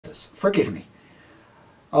this. Forgive me.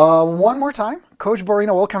 One more time, Coach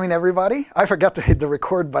Borino welcoming everybody. I forgot to hit the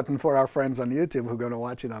record button for our friends on YouTube who are going to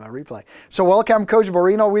watch it on our replay. So welcome, Coach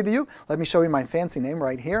Borino with you. Let me show you my fancy name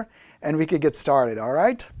right here, and we could get started, all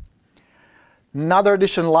right? Another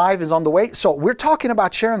edition live is on the way. So we're talking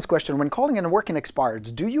about Sharon's question. When calling and working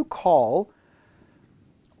expireds, do you call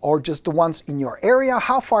or just the ones in your area?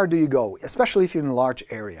 How far do you go, especially if you're in a large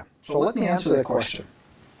area? So let me answer that question.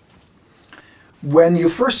 When you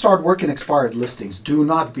first start working expired listings, do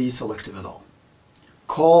not be selective at all.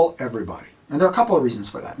 Call everybody. And there are a couple of reasons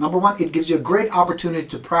for that. Number one, it gives you a great opportunity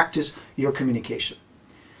to practice your communication.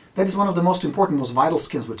 That is one of the most important, most vital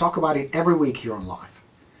skills. We talk about it every week here on Live.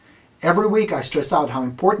 Every week I stress out how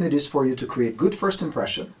important it is for you to create good first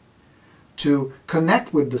impression, to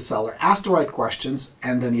connect with the seller, ask the right questions,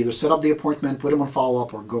 and then either set up the appointment, put them on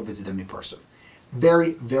follow-up, or go visit them in person.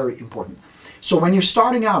 Very, very important. So when you're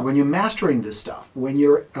starting out, when you're mastering this stuff, when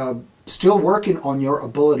you're still working on your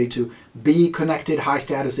ability to be connected,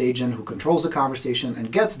 high-status agent who controls the conversation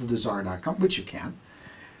and gets the desired outcome, which you can,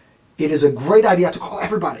 it is a great idea to call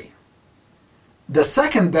everybody. The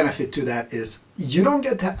second benefit to that is you don't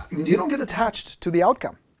get attached to the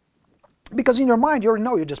outcome. Because in your mind, you already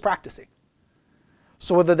know you're just practicing.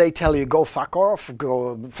 So whether they tell you, go fuck off,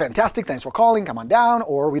 go fantastic, thanks for calling, come on down,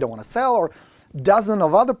 or we don't want to sell, or dozen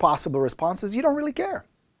of other possible responses, you don't really care.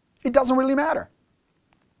 It doesn't really matter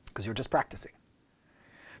because you're just practicing.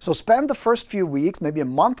 So spend the first few weeks, maybe a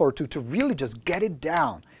month or two, to really just get it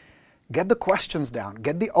down. Get the questions down.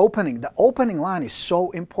 Get the opening. The opening line is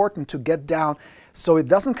so important to get down so it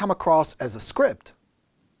doesn't come across as a script.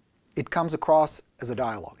 It comes across as a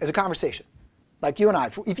dialogue, as a conversation. Like you and I.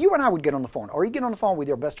 If you and I would get on the phone, or you get on the phone with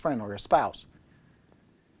your best friend or your spouse,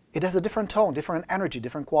 it has a different tone, different energy,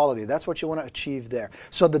 different quality. That's what you want to achieve there.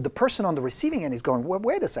 So that the person on the receiving end is going, well,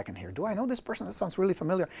 wait a second here. Do I know this person? That sounds really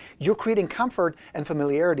familiar. You're creating comfort and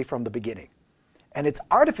familiarity from the beginning. And it's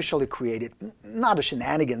artificially created, not a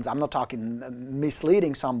shenanigans. I'm not talking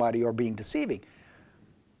misleading somebody or being deceiving.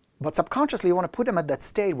 But subconsciously, you want to put them at that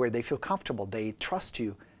state where they feel comfortable. They trust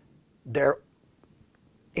you. They're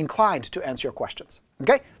inclined to answer your questions.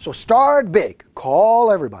 Okay? So start big.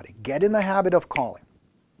 Call everybody. Get in the habit of calling.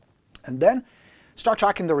 And then start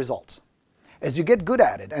tracking the results. As you get good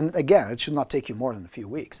at it, and again, it should not take you more than a few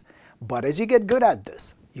weeks, but as you get good at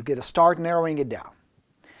this, you get to start narrowing it down.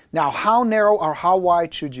 Now, how narrow or how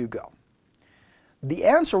wide should you go? The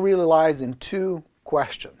answer really lies in two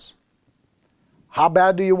questions. How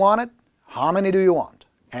bad do you want it? How many do you want?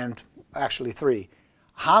 And actually three.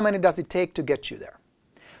 How many does it take to get you there?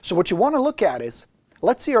 So what you want to look at is,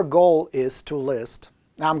 let's say your goal is to list,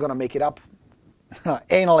 now I'm going to make it up,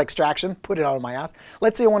 anal extraction, put it out of my ass.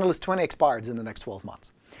 Let's say I want to list 20 expireds in the next 12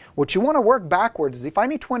 months. What you want to work backwards is if I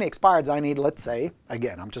need 20 expireds, I need, let's say,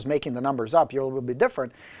 again, I'm just making the numbers up, you're a little bit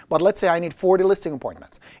different, but let's say I need 40 listing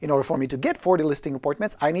appointments. In order for me to get 40 listing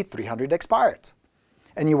appointments, I need 300 expireds.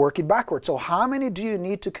 And you work it backwards. So how many do you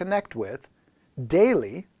need to connect with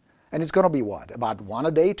daily? And it's going to be what? About one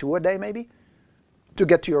a day, two a day maybe? To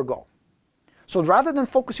get to your goal. So rather than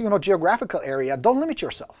focusing on a geographical area, don't limit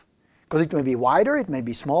yourself. Because it may be wider, it may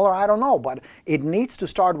be smaller, I don't know, but it needs to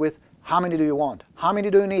start with how many do you want? How many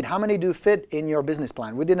do you need? How many do you fit in your business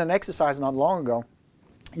plan? We did an exercise not long ago.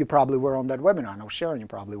 You probably were on that webinar. I know Sharon, you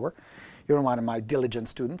probably were. You're one of my diligent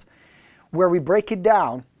students. Where we break it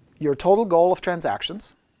down, your total goal of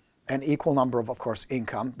transactions, an equal number of course,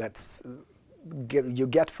 income that's you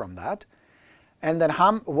get from that. And then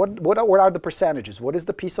what are the percentages? What is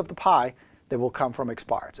the piece of the pie that will come from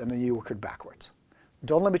expireds? And then you work it backwards.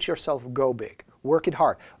 Don't limit yourself, go big. Work it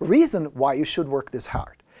hard. Reason why you should work this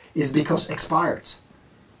hard is because expireds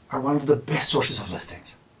are one of the best sources of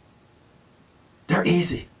listings. They're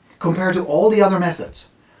easy compared to all the other methods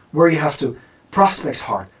where you have to prospect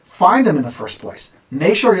hard, find them in the first place,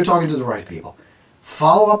 make sure you're talking to the right people,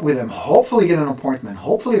 follow up with them, hopefully get an appointment,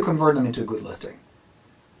 hopefully convert them into a good listing.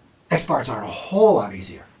 Expireds are a whole lot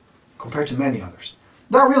easier compared to many others.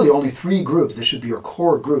 There are really only three groups that should be your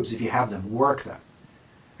core groups if you have them, work them.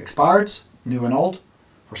 Expireds, new and old,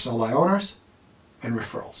 for sell by owners, and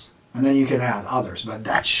referrals. And then you can add others, but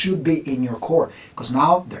that should be in your core because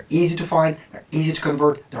now they're easy to find, they're easy to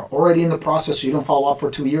convert, they're already in the process so you don't follow up for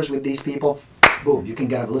 2 years with these people. Boom, you can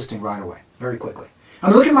get a listing right away, very quickly. I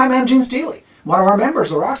mean, look at my man Jim Steely, one of our members,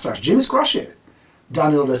 the Rockstars. Jim is crushing it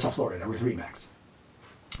down in Odessa, Florida with Remax.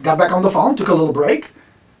 Got back on the phone, took a little break,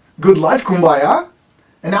 good life, kumbaya,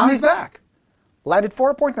 and now he's back. Landed 4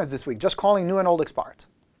 appointments this week, just calling new and old expireds.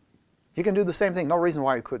 You can do the same thing, no reason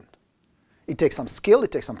why you couldn't. It takes some skill,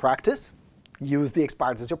 it takes some practice. Use the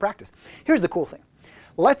expireds as your practice. Here's the cool thing.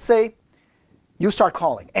 Let's say you start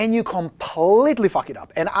calling and you completely fuck it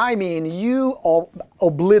up. And I mean, you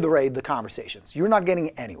obliterate the conversations. You're not getting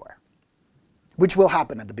anywhere, which will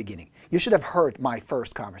happen at the beginning. You should have heard my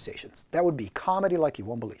first conversations. That would be comedy like you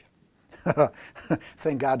won't believe.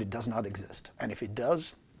 Thank God it does not exist. And if it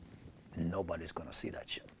does, nobody's going to see that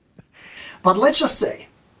shit. But let's just say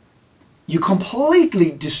you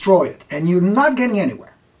completely destroy it and you're not getting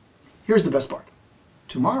anywhere. Here's the best part.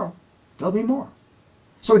 Tomorrow, there'll be more.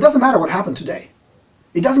 So it doesn't matter what happened today.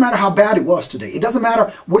 It doesn't matter how bad it was today. It doesn't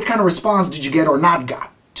matter what kind of response did you get or not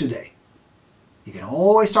got today. You can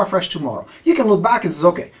always start fresh tomorrow. You can look back and say,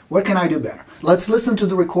 okay, what can I do better? Let's listen to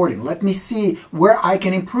the recording. Let me see where I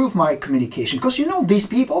can improve my communication. Because you know, these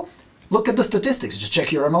people, look at the statistics. Just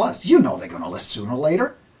check your MLS. You know they're going to list sooner or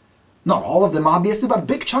later. Not all of them, obviously, but a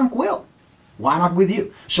big chunk will. Why not with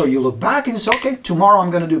you? So you look back and you say, okay, tomorrow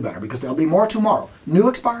I'm going to do better because there'll be more tomorrow. New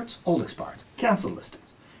expireds, old expireds, canceled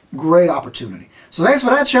listings. Great opportunity. So thanks for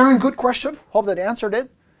that, Sharon. Good question. Hope that answered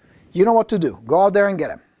it. You know what to do. Go out there and get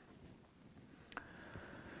them.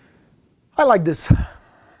 I like this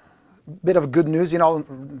bit of good news. You know,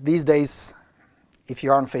 these days, if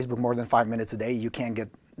you're on Facebook more than 5 minutes a day, you can't get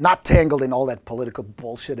not tangled in all that political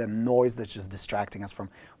bullshit and noise that's just distracting us from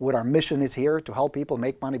what our mission is here, to help people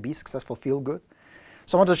make money, be successful, feel good.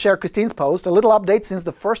 So I want to share Christine's post. A little update. Since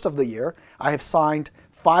the first of the year, I have signed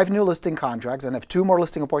 5 new listing contracts and have 2 more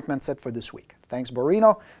listing appointments set for this week. Thanks,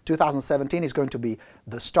 Borino. 2017 is going to be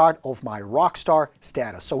the start of my rock star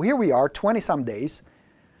status. So here we are, 20-some days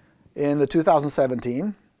in the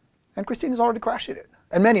 2017, and Christine is already crashing it.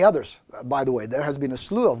 And many others, by the way. There has been a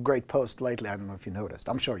slew of great posts lately. I don't know if you noticed.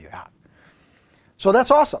 I'm sure you have. So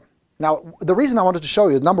that's awesome. Now, the reason I wanted to show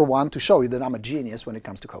you is, number one, to show you that I'm a genius when it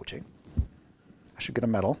comes to coaching. I should get a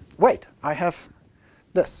medal. Wait, I have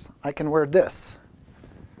this. I can wear this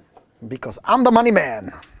because I'm the money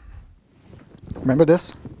man. Remember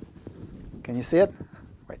this? Can you see it?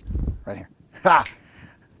 Wait, right here. Ha!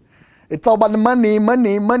 It's all about the money,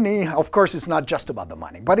 money, money. Of course, it's not just about the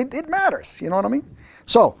money, but it matters. You know what I mean?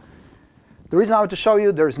 So, the reason I want to show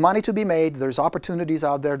you, there's money to be made, there's opportunities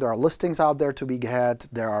out there are listings out there to be had,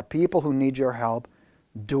 there are people who need your help.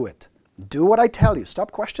 Do it. Do what I tell you.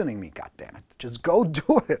 Stop questioning me, goddammit. Just go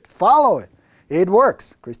do it. Follow it. It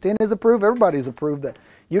works. Christine is approved. Everybody's approved that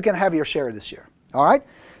you can have your share this year. All right?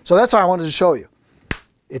 So that's why I wanted to show you.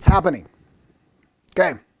 It's happening.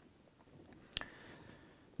 Okay.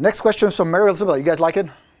 Next question is from Mary Elizabeth. You guys like it?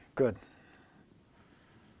 Good.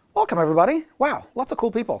 Welcome, everybody. Wow, lots of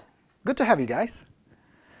cool people. Good to have you guys.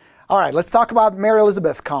 All right, let's talk about Mary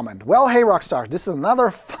Elizabeth's comment. Well, hey, Rockstars, this is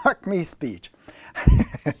another fuck me speech.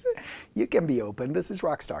 You can be open. This is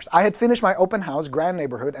Rockstars. I had finished my open house, grand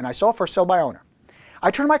neighborhood, and I saw for sale by owner.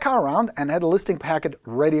 I turned my car around and had a listing packet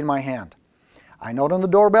ready in my hand. I note on the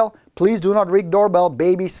doorbell, please do not ring doorbell,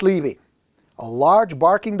 baby sleepy. A large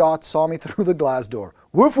barking dog saw me through the glass door.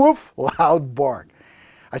 Woof, woof, loud bark.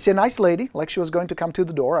 I see a nice lady, like she was going to come to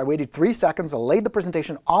the door. I waited 3 seconds, I laid the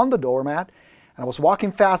presentation on the doormat, and I was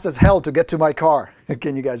walking fast as hell to get to my car.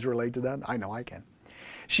 Can you guys relate to that? I know I can.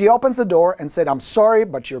 She opens the door and said, I'm sorry,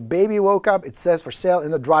 but your baby woke up. It says for sale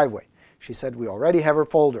in the driveway. She said, we already have her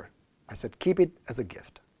folder. I said, keep it as a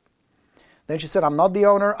gift. Then she said, I'm not the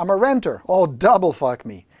owner, I'm a renter. Oh, double fuck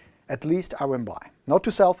me. At least I went by. Note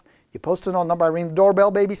to self, you posted on number, I ring the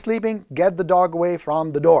doorbell, baby sleeping, get the dog away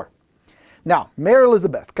from the door. Now, Mary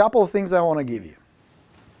Elizabeth, couple of things I want to give you.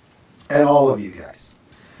 And all of you guys.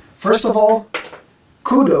 First of all,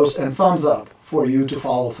 kudos and thumbs up for you to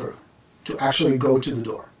follow through, to actually go to the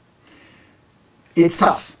door. It's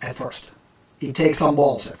tough at first. It takes some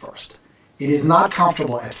balls at first. It is not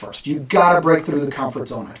comfortable at first. You gotta break through the comfort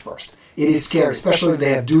zone at first. It is scary, especially if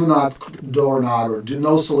they have do not door knock or do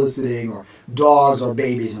no soliciting or dogs or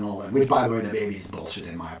babies and all that, which, by the way, the baby is bullshit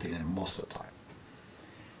in my opinion most of the time.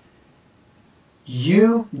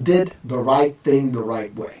 You did the right thing the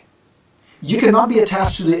right way. You cannot be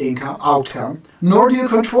attached to the outcome, nor do you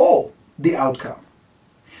control the outcome.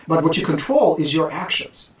 But what you control is your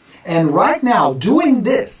actions. And right now, doing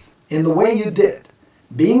this in the way you did,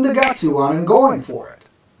 being the gutsy one and going for it,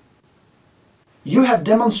 you have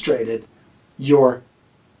demonstrated your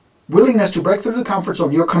willingness to break through the comfort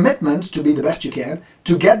zone, your commitment to be the best you can,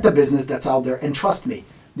 to get the business that's out there. And trust me,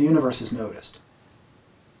 the universe has noticed.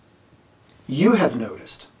 You have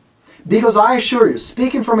noticed. Because I assure you,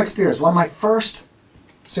 speaking from experience, one of my first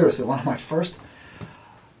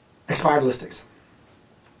expired listings.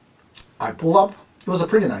 I pull up, it was a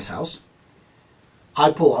pretty nice house.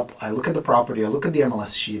 I pull up, I look at the property, I look at the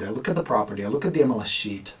MLS sheet, I look at the property, I look at the MLS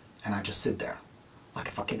sheet, and I just sit there like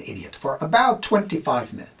a fucking idiot for about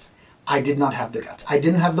 25 minutes. I did not have the guts. I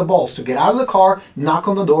didn't have the balls to get out of the car, knock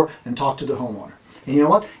on the door, and talk to the homeowner. And you know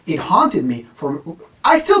what? It haunted me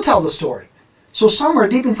I still tell the story. So somewhere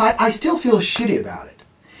deep inside, I still feel shitty about it.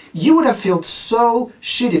 You would have felt so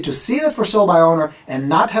shitty to see it for sale by owner and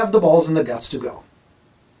not have the balls and the guts to go.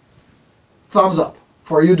 Thumbs up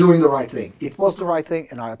for you doing the right thing. It was the right thing,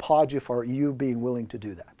 and I applaud you for you being willing to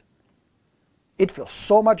do that. It feels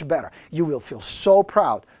so much better. You will feel so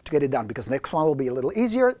proud to get it done because next one will be a little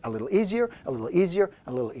easier, a little easier, a little easier,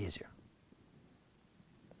 a little easier.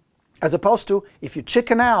 As opposed to if you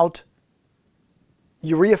chicken out,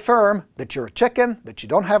 you reaffirm that you're a chicken, that you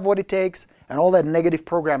don't have what it takes, and all that negative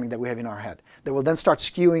programming that we have in our head that will then start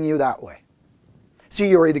skewing you that way. So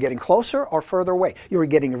you're either getting closer or further away. You're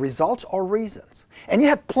getting results or reasons. And you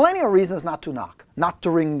had plenty of reasons not to knock, not to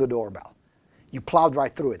ring the doorbell. You plowed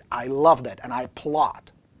right through it. I love that, and I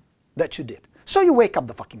applaud that you did. So you wake up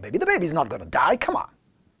the fucking baby. The baby's not going to die. Come on.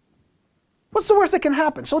 What's the worst that can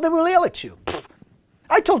happen? So they will yell at you. Pfft.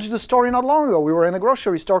 I told you the story not long ago. We were in a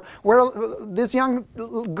grocery store where this young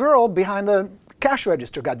girl behind the cash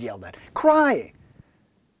register got yelled at, crying.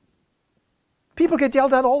 People get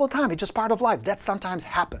yelled at all the time. It's just part of life. That sometimes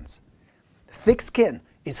happens. Thick skin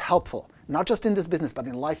is helpful, not just in this business, but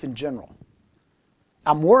in life in general.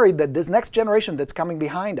 I'm worried that this next generation that's coming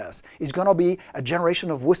behind us is going to be a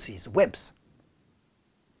generation of wussies, wimps.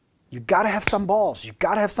 You got to have some balls. You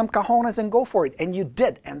got to have some cojones and go for it. And you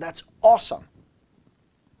did, and that's awesome.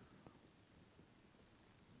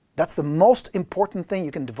 That's the most important thing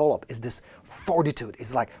you can develop is this fortitude.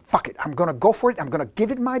 It's like, fuck it, I'm going to go for it. I'm going to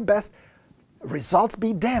give it my best. Results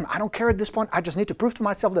be damned. I don't care at this point. I just need to prove to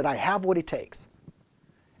myself that I have what it takes.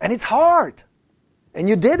 And it's hard. And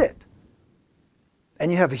you did it.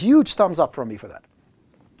 And you have a huge thumbs up from me for that.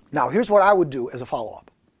 Now, here's what I would do as a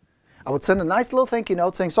follow-up. I would send a nice little thank you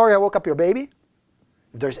note saying, sorry I woke up your baby.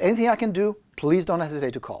 If there's anything I can do, please don't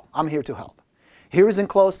hesitate to call. I'm here to help. Here is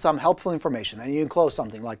enclosed some helpful information. And you enclose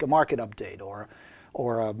something like a market update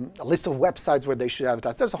or a list of websites where they should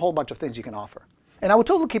advertise. There's a whole bunch of things you can offer. And I would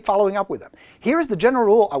totally keep following up with them. Here's the general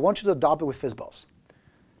rule I want you to adopt it with FSBOs.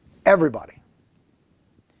 Everybody.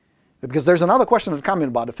 Because there's another question that comes in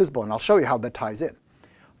about the FSBO, and I'll show you how that ties in.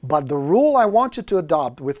 But the rule I want you to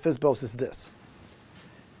adopt with FSBOs is this.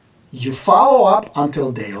 You follow up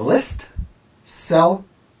until they list, sell,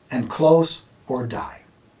 and close or die.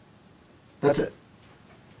 That's it.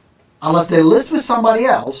 Unless they list with somebody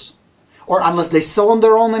else, or unless they sell on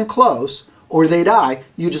their own and close, or they die,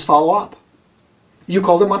 you just follow up. You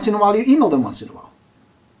call them once in a while, you email them once in a while.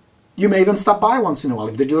 You may even stop by once in a while.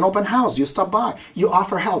 If they do an open house, you stop by. You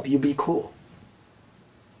offer help, you be cool.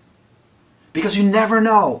 Because you never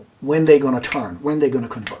know when they're going to turn, when they're going to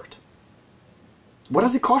convert. What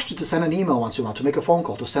does it cost you to send an email once in a while, to make a phone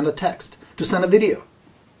call, to send a text, to send a video?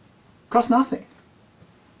 It costs nothing.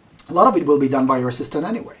 A lot of it will be done by your assistant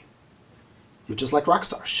anyway. You're just like rock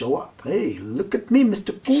stars. Show up. Hey, look at me,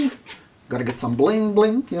 Mr. Cool. Got to get some bling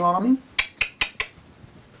bling, you know what I mean?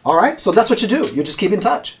 All right, so that's what you do. You just keep in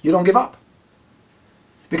touch. You don't give up.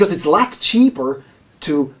 Because it's a lot cheaper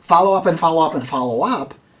to follow up and follow up and follow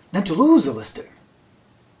up than to lose a listing.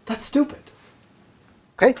 That's stupid.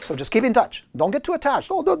 Okay, so just keep in touch. Don't get too attached.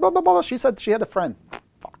 Oh, blah, blah, blah, blah. She said she had a friend.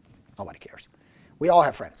 Fuck, nobody cares. We all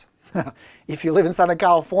have friends. If you live in Southern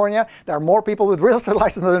California, there are more people with real estate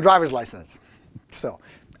license than driver's license. So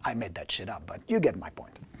I made that shit up, but you get my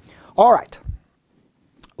point. All right.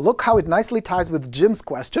 Look how it nicely ties with Jim's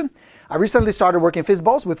question. I recently started working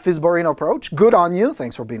FSBOs with FSBORINO approach. Good on you.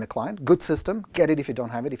 Thanks for being a client. Good system. Get it if you don't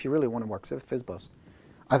have it. If you really want to work with FSBOs,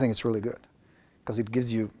 I think it's really good because it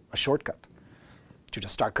gives you a shortcut to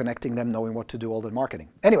just start connecting them, knowing what to do, all the marketing.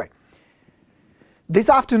 Anyway, this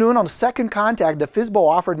afternoon on the second contact, the FSBO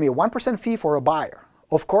offered me a 1% fee for a buyer.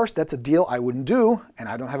 Of course, that's a deal I wouldn't do, and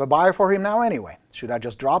I don't have a buyer for him now anyway. Should I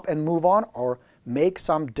just drop and move on or make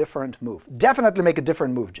some different move? Definitely make a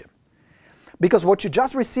different move, Jim. Because what you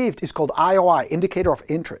just received is called IOI, indicator of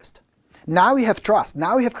interest. Now you have trust.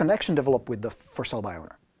 Now you have connection developed with the for sale by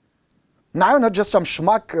owner. Now you're not just some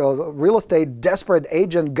schmuck real estate desperate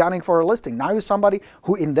agent gunning for a listing. Now you're somebody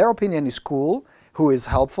who in their opinion is cool, who is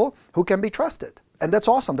helpful, who can be trusted. And that's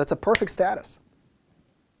awesome. That's a perfect status.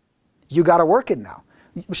 You got to work it now.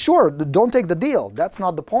 Sure, don't take the deal. That's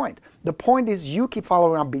not the point. The point is you keep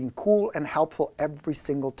following up being cool and helpful every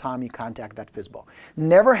single time you contact that FSBO.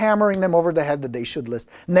 Never hammering them over the head that they should list.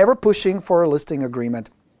 Never pushing for a listing agreement.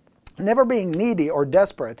 Never being needy or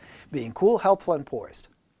desperate. Being cool, helpful, and poised.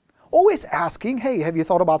 Always asking, hey, have you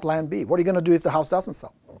thought about plan B? What are you going to do if the house doesn't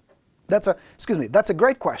sell? That's a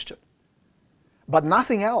great question. But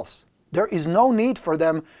nothing else. There is no need for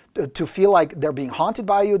them to feel like they're being haunted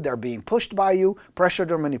by you, they're being pushed by you,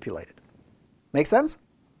 pressured or manipulated. Make sense?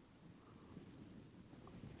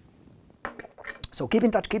 So keep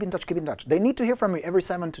in touch, keep in touch, keep in touch. They need to hear from you every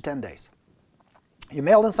 7 to 10 days. You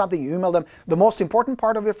mail them something, you email them. The most important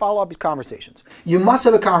part of your follow-up is conversations. You must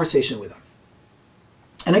have a conversation with them.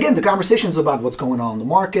 And again, the conversation is about what's going on in the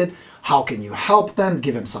market, how can you help them,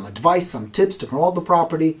 give them some advice, some tips to promote the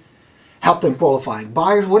property, help them qualifying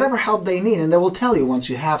buyers, whatever help they need, and they will tell you once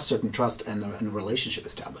you have certain trust and a relationship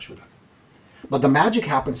established with them. But the magic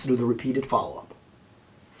happens through the repeated follow-up.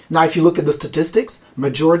 Now, if you look at the statistics,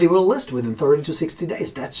 majority will list within 30 to 60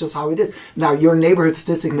 days. That's just how it is. Now, your neighborhood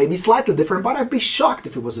statistic may be slightly different, but I'd be shocked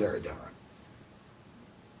if it was very different.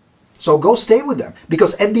 So go stay with them,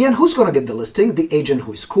 because at the end, who's going to get the listing? The agent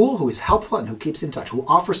who is cool, who is helpful, and who keeps in touch, who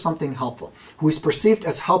offers something helpful, who is perceived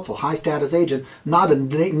as helpful, high-status agent, not a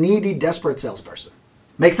needy, desperate salesperson.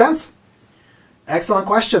 Make sense? Excellent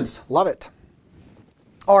questions. Love it.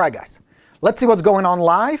 All right, guys. Let's see what's going on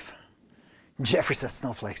live. Jeffrey says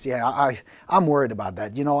snowflakes. Yeah, I'm worried about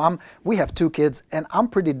that. You know, we have 2 kids, and I'm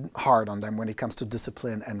pretty hard on them when it comes to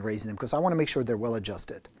discipline and raising them, because I want to make sure they're well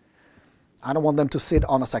adjusted. I don't want them to sit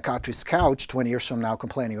on a psychiatrist's couch 20 years from now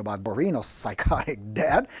complaining about Borino's psychotic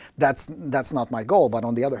dad. That's not my goal. But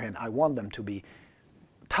on the other hand, I want them to be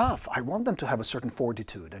tough. I want them to have a certain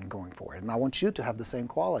fortitude and going for it. And I want you to have the same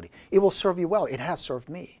quality. It will serve you well. It has served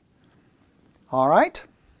me. All right?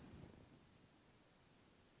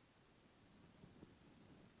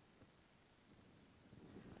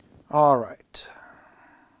 All right.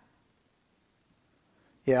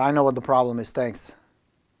 Yeah, I know what the problem is. Thanks.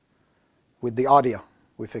 With the audio,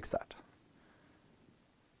 we fixed that.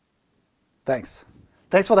 Thanks.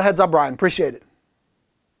 Thanks for the heads up, Brian. Appreciate it.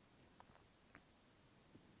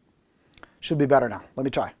 Should be better now. Let me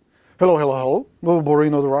try. Hello, hello, hello. Well,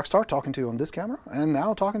 Borino the Rockstar talking to you on this camera, and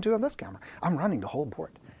now talking to you on this camera. I'm running the whole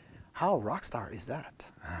board. How rockstar is that?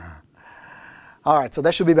 All right, so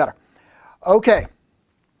that should be better. Okay.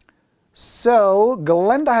 So,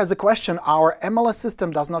 Glenda has a question. Our MLS system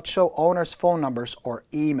does not show owners' phone numbers or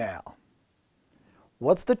email.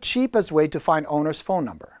 What's the cheapest way to find owner's phone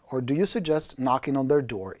number? Or do you suggest knocking on their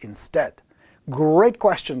door instead? Great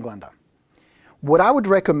question, Glenda. What I would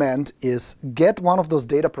recommend is get one of those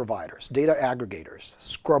data providers, data aggregators,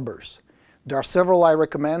 scrubbers. There are several I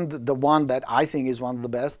recommend. The one that I think is one of the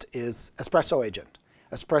best is Espresso Agent.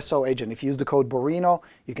 Espresso Agent. If you use the code Borino,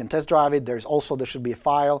 you can test drive it. There should be a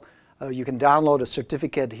file. You can download a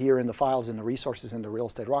certificate here in the files, in the resources, in the Real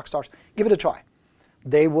Estate Rockstars. Give it a try.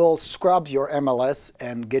 They will scrub your MLS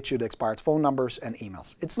and get you the expired phone numbers and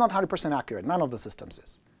emails. It's not 100% accurate. None of the systems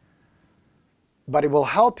is. But it will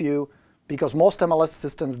help you because most MLS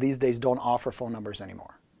systems these days don't offer phone numbers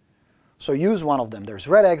anymore. So use one of them. There's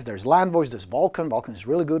RedX, there's LandVoice, there's Vulcan. Vulcan is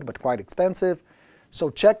really good but quite expensive. So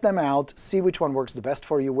check them out, see which one works the best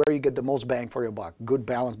for you, where you get the most bang for your buck. Good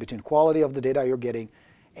balance between quality of the data you're getting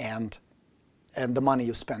and the money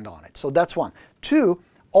you spend on it. So that's one. 2,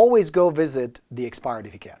 always go visit the expired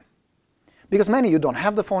if you can. Because many of you don't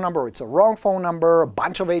have the phone number, or it's a wrong phone number, a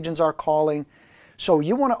bunch of agents are calling. So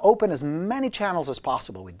you want to open as many channels as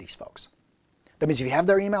possible with these folks. That means if you have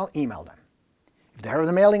their email, email them. If they have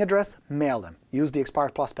the mailing address, mail them. Use the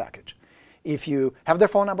Expired Plus package. If you have their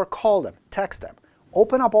phone number, call them, text them.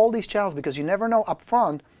 Open up all these channels because you never know up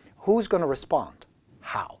front who's going to respond,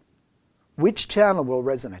 how. Which channel will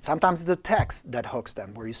resonate? Sometimes it's the text that hooks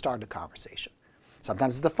them where you start the conversation.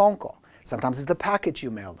 Sometimes it's the phone call. Sometimes it's the package you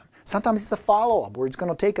mail them. Sometimes it's a follow-up where it's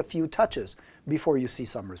going to take a few touches before you see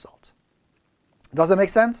some results. Does that make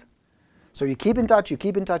sense? So you keep in touch, you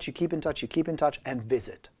keep in touch, you keep in touch, you keep in touch, and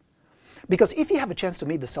visit. Because if you have a chance to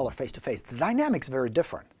meet the seller face-to-face, the dynamic's very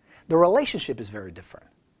different. The relationship is very different.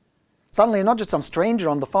 Suddenly, you're not just some stranger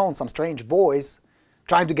on the phone, some strange voice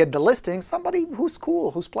trying to get the listing, somebody who's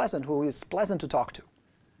cool, who's pleasant, who is pleasant to talk to.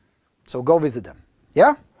 So go visit them.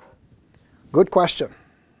 Yeah? Good question.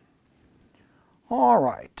 All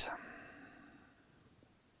right.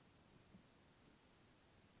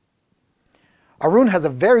 Arun has a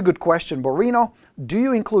very good question. Borino, do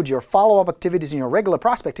you include your follow-up activities in your regular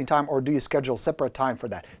prospecting time, or do you schedule separate time for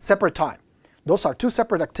that? Separate time. Those are 2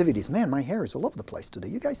 separate activities. Man, my hair is all over the place today.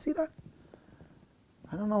 You guys see that?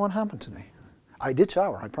 I don't know what happened to me. I did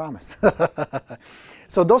shower, I promise.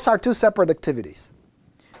 So those are 2 separate activities.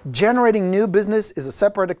 Generating new business is a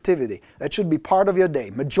separate activity. That should be part of your day.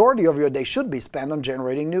 Majority of your day should be spent on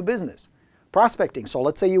generating new business. Prospecting. So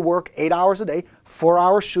let's say you work 8 hours a day. 4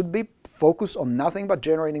 hours should be focused on nothing but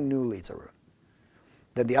generating new leads, Arun.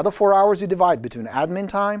 Then the other 4 hours you divide between admin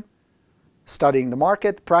time, studying the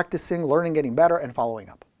market, practicing, learning, getting better, and following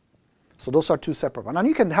up. So those are two separate ones. And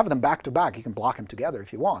you can have them back to back. You can block them together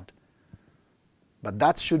if you want. But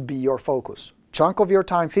that should be your focus. Chunk of your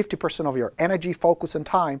time, 50% of your energy, focus, and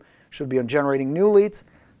time should be on generating new leads.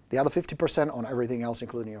 The other 50% on everything else,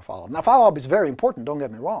 including your follow-up. Now, follow-up is very important, don't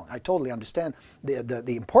get me wrong. I totally understand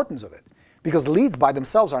the importance of it. Because leads by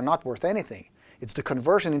themselves are not worth anything. It's the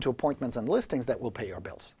conversion into appointments and listings that will pay your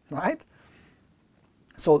bills, right?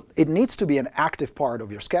 So it needs to be an active part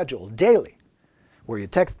of your schedule daily, where you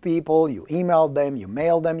text people, you email them, you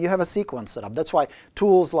mail them, you have a sequence set up. That's why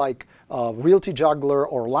tools like Realty Juggler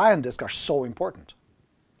or LionDisc are so important.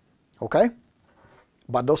 Okay?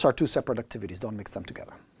 But those are two separate activities. Don't mix them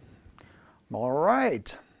together. All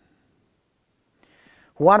right.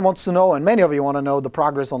 Juan wants to know, and many of you want to know, the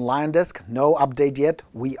progress on LionDisc. No update yet.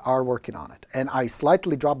 We are working on it. And I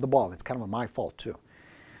slightly dropped the ball. It's kind of my fault too.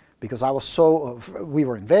 Because I was we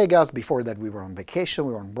were in Vegas. Before that, we were on vacation.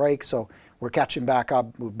 We were on break. So we're catching back up.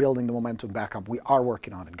 We're building the momentum back up. We are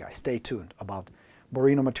working on it, guys. Stay tuned about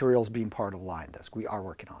Borino materials being part of LionDisc. We are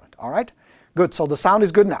working on it. All right? Good. So the sound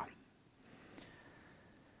is good now.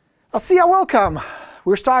 Asiya, welcome.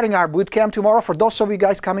 We're starting our boot camp tomorrow. For those of you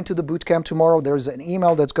guys coming to the boot camp tomorrow, there's an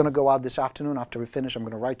email that's going to go out this afternoon. After we finish, I'm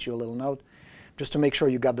going to write you a little note just to make sure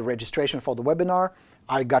you got the registration for the webinar.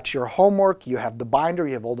 I got your homework. You have the binder.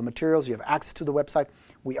 You have all the materials. You have access to the website.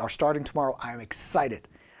 We are starting tomorrow. I am excited.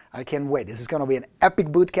 I can't wait. This is going to be an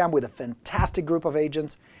epic boot camp with a fantastic group of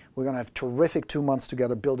agents. We're going to have terrific 2 months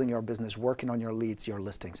together building your business, working on your leads, your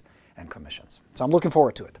listings, and commissions. So I'm looking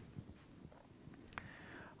forward to it.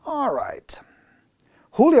 All right.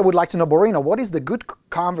 Julia would like to know, Borino, what is the good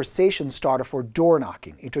conversation starter for door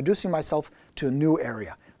knocking? Introducing myself to a new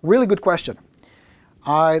area. Really good question.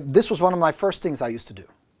 This was one of my first things I used to do.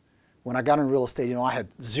 When I got in real estate, I had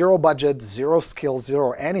zero budget, zero skills,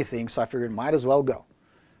 zero anything, so I figured might as well go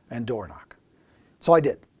and door knock. So I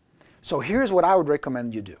did. So here's what I would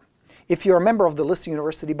recommend you do. If you're a member of the Listing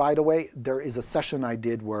University, by the way, there is a session I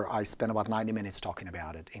did where I spent about 90 minutes talking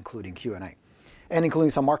about it, including Q&A. And including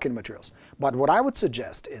some marketing materials. But what I would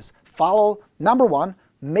suggest is follow, number one,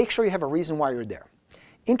 make sure you have a reason why you're there.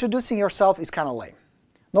 Introducing yourself is kind of lame.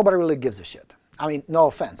 Nobody really gives a shit. I mean, no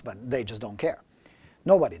offense, but they just don't care.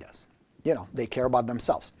 Nobody does. They care about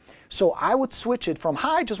themselves. So I would switch it from,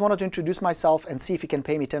 hi, I just wanted to introduce myself and see if you can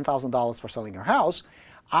pay me $10,000 for selling your house.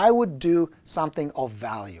 I would do something of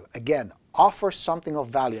value. Again, offer something of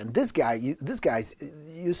value. And this guy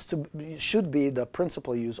should be the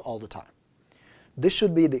principle you use all the time. This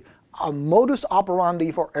should be the modus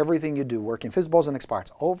operandi for everything you do, working FSBOs and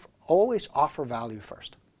expires. Always offer value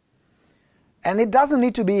first. And it doesn't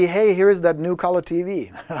need to be, hey, here's that new color TV.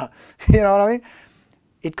 You know what I mean?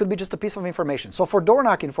 It could be just a piece of information. So for door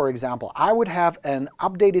knocking, for example, I would have an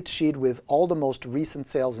updated sheet with all the most recent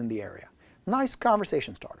sales in the area. Nice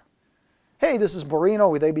conversation starter. Hey, this is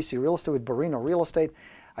Borino with ABC Real Estate, with Borino Real Estate.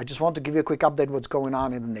 I just want to give you a quick update what's going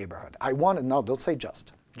on in the neighborhood. No, don't say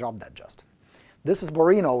just. Drop that just. This is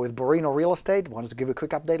Borino with Borino Real Estate. Wanted to give you a quick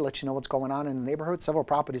update, let you know what's going on in the neighborhood. Several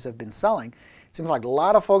properties have been selling. It seems like a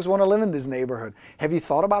lot of folks want to live in this neighborhood. Have you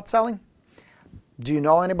thought about selling? Do you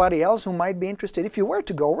know anybody else who might be interested? If you were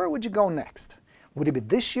to go, where would you go next? Would it be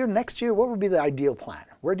this year, next year? What would be the ideal plan?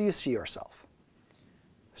 Where do you see yourself?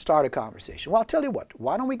 Start a conversation. Well, I'll tell you what.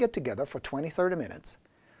 Why don't we get together for 20, 30 minutes?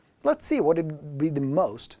 Let's see what would be the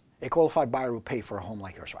most a qualified buyer would pay for a home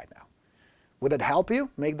like yours right now. Would it help you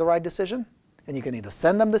make the right decision? And you can either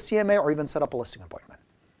send them the CMA or even set up a listing appointment.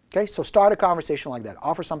 Okay, so start a conversation like that.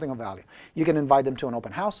 Offer something of value. You can invite them to an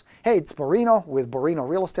open house. Hey, it's Borino with Borino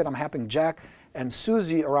Real Estate. I'm helping Jack and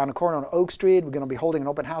Susie around the corner on Oak Street. We're going to be holding an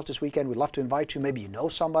open house this weekend. We'd love to invite you. Maybe you know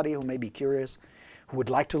somebody who may be curious, who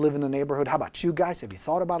would like to live in the neighborhood. How about you guys? Have you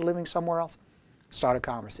thought about living somewhere else? Start a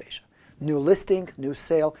conversation. New listing, new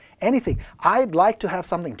sale, anything. I'd like to have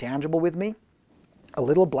something tangible with me. A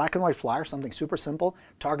little black and white flyer, something super simple,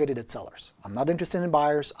 targeted at sellers. I'm not interested in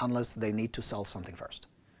buyers unless they need to sell something first.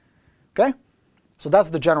 Okay? So that's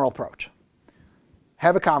the general approach.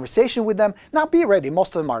 Have a conversation with them. Now be ready.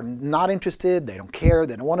 Most of them are not interested, they don't care,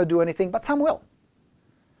 they don't want to do anything, but some will.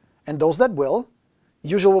 And those that will,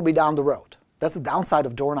 usually will be down the road. That's the downside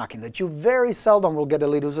of door knocking, that you very seldom will get a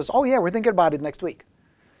lead who says, oh yeah, we're thinking about it next week.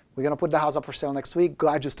 We're going to put the house up for sale next week.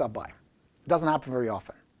 Glad you stopped by. It doesn't happen very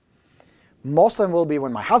often. Most of them will be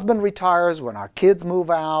when my husband retires, when our kids move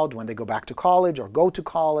out, when they go back to college or go to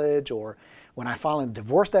college, or when I finally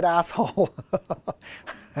divorce that asshole.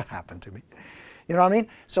 That happened to me. You know what I mean?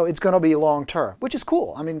 So it's going to be long term, which is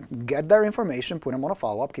cool. I mean, get their information, put them on a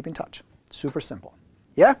follow-up, keep in touch. Super simple.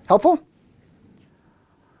 Yeah? Helpful?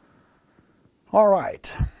 All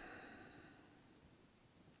right.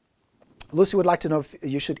 Lucy would like to know if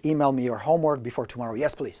you should email me your homework before tomorrow.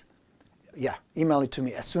 Yes, please. Yeah, email it to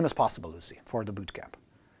me as soon as possible, Lucy, for the boot camp.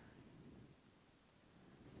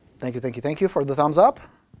 Thank you, thank you, thank you for the thumbs up.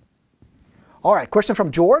 All right, question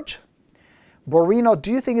from George. Borino,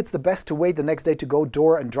 do you think it's the best to wait the next day to go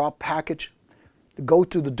door and drop package? Go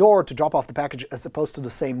to the door to drop off the package as opposed to the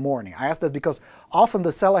same morning? I ask that because often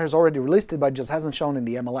the seller has already released it but just hasn't shown in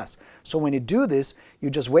the MLS. So when you do this,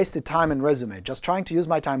 you just wasted time and resume. Just trying to use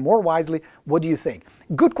my time more wisely. What do you think?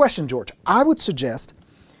 Good question, George. I would suggest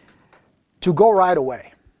to go right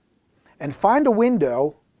away and find a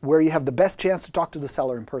window where you have the best chance to talk to the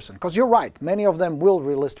seller in person. Because you're right, many of them will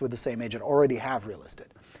relist with the same agent, already have relisted,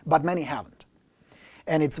 but many haven't.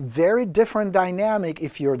 And it's very different dynamic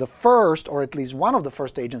if you're the first, or at least one of the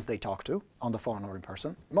first agents they talk to on the phone or in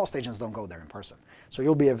person. Most agents don't go there in person. So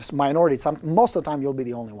you'll be a minority. Most of the time you'll be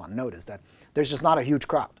the only one. Notice that there's just not a huge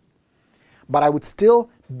crowd. But I would still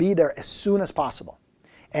be there as soon as possible.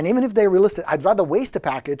 And even if they relist it, I'd rather waste a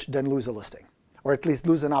package than lose a listing, or at least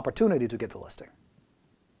lose an opportunity to get the listing.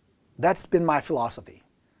 That's been my philosophy.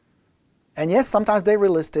 And yes, sometimes they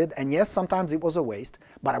relisted, and yes, sometimes it was a waste,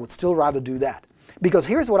 but I would still rather do that. Because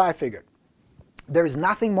here's what I figured. There is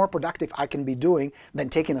nothing more productive I can be doing than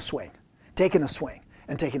taking a swing, taking a swing,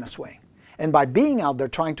 and taking a swing. And by being out there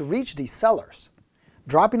trying to reach these sellers,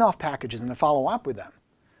 dropping off packages and then follow up with them,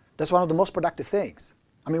 that's one of the most productive things.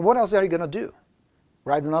 I mean, what else are you going to do?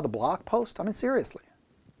 Write another blog post? I mean, seriously.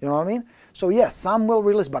 You know what I mean? So yes, some will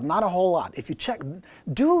relist, but not a whole lot. If you check,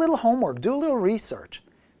 do a little homework, do a little research,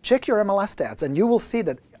 check your MLS stats, and you will see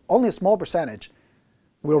that only a small percentage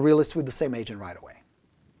will relist with the same agent right away.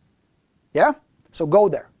 Yeah? So go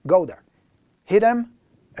there, go there. Hit them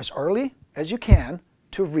as early as you can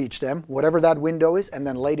to reach them, whatever that window is, and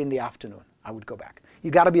then late in the afternoon, I would go back.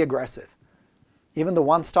 You got to be aggressive. Even the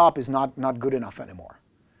one stop is not good enough anymore.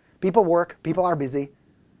 People work, people are busy,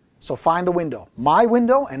 so find the window. My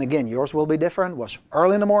window, and again, yours will be different, was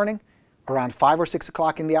early in the morning, around 5 or 6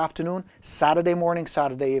 o'clock in the afternoon, Saturday morning,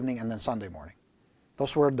 Saturday evening, and then Sunday morning.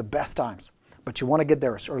 Those were the best times. But you want to get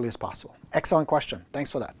there as early as possible. Excellent question.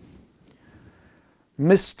 Thanks for that.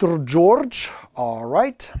 Mr. George, all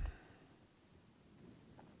right.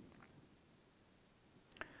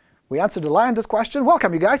 We answered the Landis question.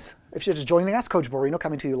 Welcome, you guys. If you're just joining us, Coach Borino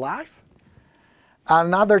coming to you live.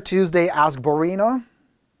 Another Tuesday Ask Borino.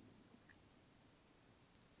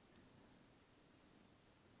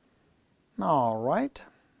 All right.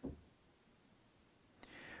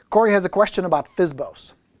 Corey has a question about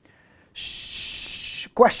FSBOs.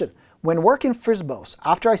 Question. When working FSBOs,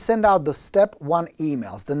 after I send out the step 1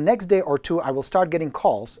 emails, the next day or two I will start getting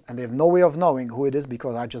calls, and they have no way of knowing who it is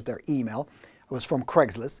because I just their email. It was from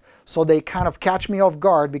Craigslist. So they kind of catch me off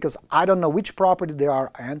guard because I don't know which property they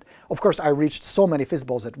are, and of course I reached so many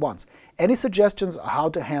FSBOs at once. Any suggestions on how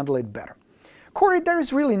to handle it better? Corey, there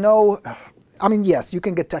is really no, I mean, yes, you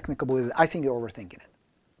can get technical with it. I think you're overthinking it.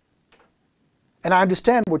 And I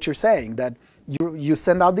understand what you're saying, that you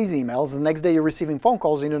send out these emails, the next day you're receiving phone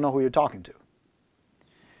calls and you don't know who you're talking to.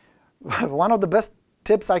 One of the best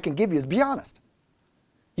tips I can give you is be honest.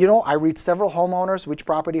 You know, I read several homeowners, which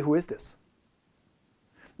property, who is this?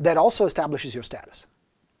 That also establishes your status.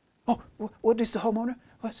 Oh, what is the homeowner?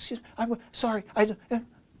 Oh, excuse me, sorry,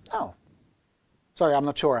 no. Sorry, I'm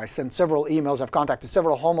not sure. I sent several emails, I've contacted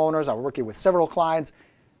several homeowners, I'm working with several clients.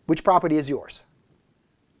 Which property is yours?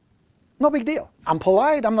 No big deal. I'm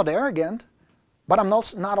polite, I'm not arrogant, but I'm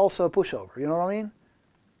not also a pushover, you know what I mean?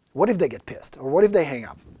 What if they get pissed? Or what if they hang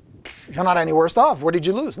up? You're not any worse off. What did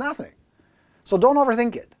you lose? Nothing. So don't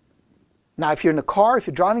overthink it. Now, if you're in the car, if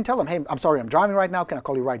you're driving, tell them, hey, I'm sorry, I'm driving right now. Can I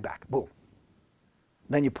call you right back? Boom.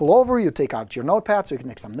 Then you pull over, you take out your notepad so you can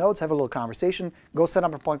take some notes, have a little conversation, go set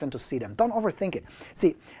up an appointment to see them. Don't overthink it.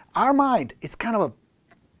 See, our mind is kind of a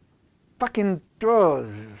fucking,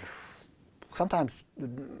 sometimes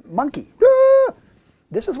monkey.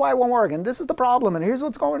 This is why it won't work, and this is the problem, and here's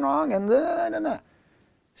what's going wrong, and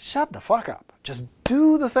shut the fuck up. Just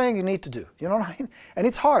do the thing you need to do. You know what I mean? And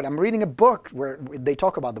it's hard. I'm reading a book where they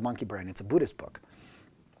talk about the monkey brain. It's a Buddhist book.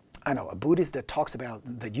 I know, a Buddhist that talks about,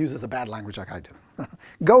 that uses a bad language like I do.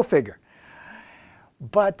 Go figure.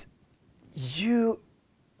 But you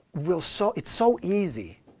will it's so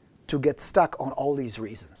easy to get stuck on all these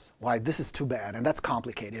reasons. Why this is too bad, and that's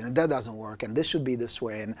complicated, and that doesn't work, and this should be this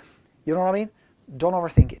way, and you know what I mean? Don't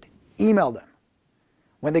overthink it. Email them.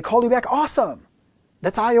 When they call you back, awesome.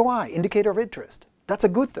 That's IOI, indicator of interest. That's a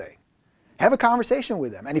good thing. Have a conversation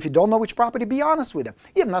with them. And if you don't know which property, be honest with them.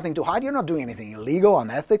 You have nothing to hide. You're not doing anything illegal,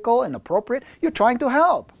 unethical, inappropriate. You're trying to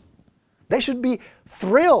help. They should be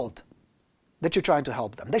thrilled that you're trying to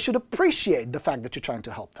help them. They should appreciate the fact that you're trying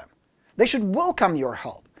to help them. They should welcome your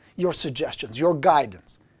help, your suggestions, your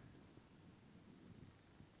guidance.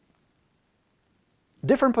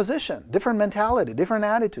 Different position, different mentality, different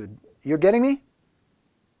attitude. You're getting me?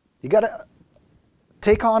 You got to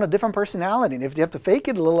take on a different personality. And if you have to fake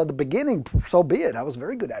it a little at the beginning, so be it. I was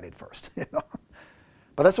very good at it first. You know?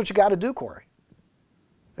 But that's what you got to do, Corey.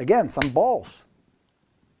 Again, some balls.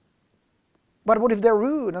 But what if they're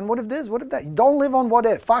rude? And what if this? What if that? Don't live on what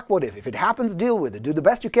if. Fuck what if. If it happens, deal with it. Do the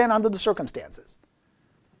best you can under the circumstances.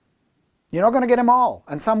 You're not going to get them all.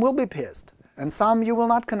 And some will be pissed. And some you will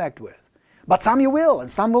not connect with. But some you will. And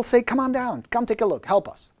some will say, come on down. Come take a look. Help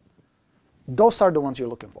us. Those are the ones you're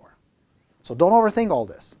looking for. So don't overthink all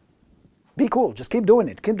this. Be cool. Just keep doing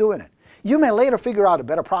it. Keep doing it. You may later figure out a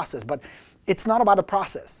better process, but it's not about a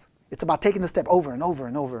process. It's about taking the step over and over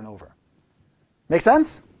and over and over. Make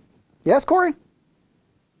sense? Yes, Corey?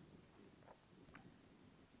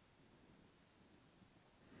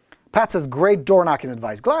 Pat says, great door knocking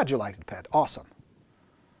advice. Glad you liked it, Pat. Awesome.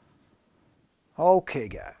 Okay,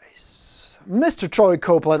 guys. Mr. Troy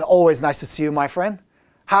Copeland, always nice to see you, my friend.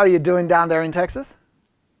 How are you doing down there in Texas?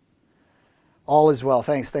 All is well.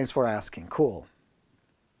 Thanks. Thanks for asking. Cool.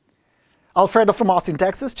 Alfredo from Austin,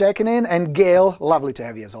 Texas, checking in. And Gail, lovely to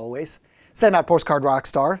have you as always. Send out postcard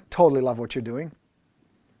rockstar. Totally love what you're doing.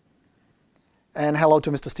 And hello to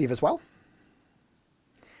Mr. Steve as well.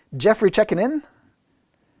 Jeffrey checking in.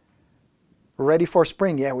 Ready for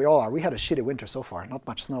spring. Yeah, we all are. We had a shitty winter so far. Not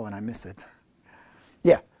much snow and I miss it.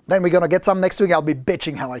 Yeah, then we're going to get some next week. I'll be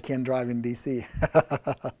bitching how I can't drive in DC.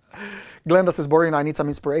 Glenda says, Borino, I need some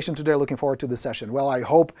inspiration today. Looking forward to the session. Well, I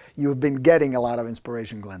hope you've been getting a lot of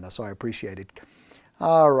inspiration, Glenda, so I appreciate it.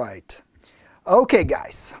 All right. Okay,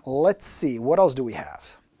 guys, let's see. What else do we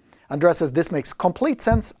have? Andrea says, this makes complete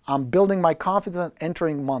sense. I'm building my confidence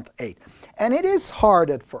entering month 8. And it is hard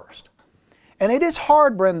at first. And it is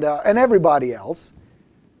hard, Brenda, and everybody else,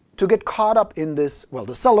 to get caught up in this, well,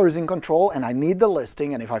 the seller is in control, and I need the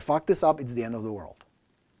listing, and if I fuck this up, it's the end of the world.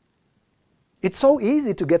 It's so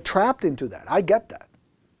easy to get trapped into that. I get that.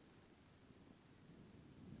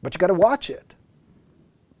 But you got to watch it.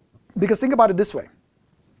 Because think about it this way.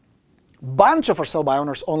 Bunch of for sale by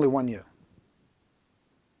owners only want you.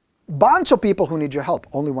 Bunch of people who need your help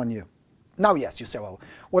only want you. Now, yes, you say, well,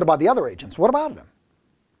 what about the other agents? What about them?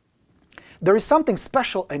 There is something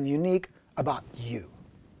special and unique about you.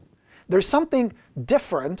 There's something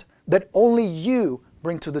different that only you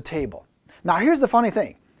bring to the table. Now, here's the funny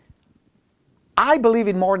thing. I believe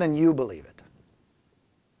it more than you believe it.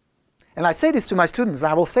 And I say this to my students,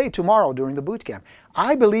 and I will say it tomorrow during the boot camp.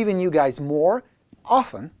 I believe in you guys more,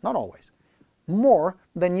 often, not always, more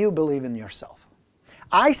than you believe in yourself.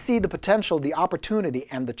 I see the potential, the opportunity,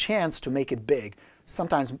 and the chance to make it big,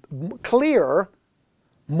 sometimes clearer,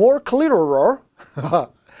 more clearer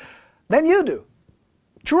than you do.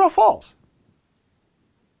 True or false?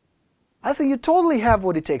 I think you totally have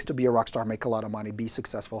what it takes to be a rock star, make a lot of money, be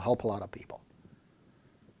successful, help a lot of people.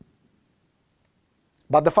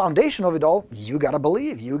 But the foundation of it all, you got to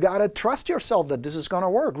believe. You got to trust yourself that this is going to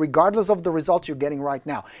work, regardless of the results you're getting right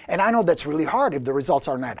now. And I know that's really hard if the results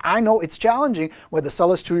are not. I know it's challenging when the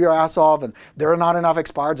sellers chew your ass off and there are not enough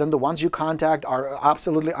expireds and the ones you contact are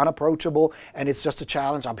absolutely unapproachable and it's just a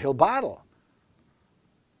challenge, uphill battle.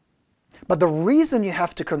 But the reason you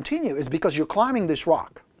have to continue is because you're climbing this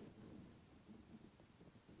rock.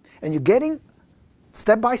 And you're getting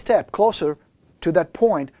step by step closer to that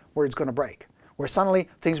point where it's going to break. Where suddenly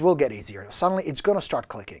things will get easier. Suddenly it's going to start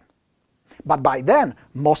clicking. But by then,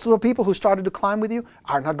 most of the people who started to climb with you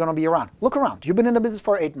are not going to be around. Look around. You've been in the business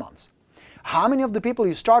for 8 months. How many of the people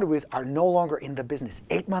you started with are no longer in the business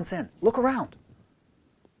 8 months in? Look around.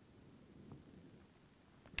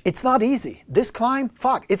 It's not easy. This climb,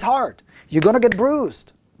 fuck, it's hard. You're going to get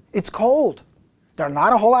bruised. It's cold. There are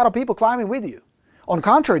not a whole lot of people climbing with you. On the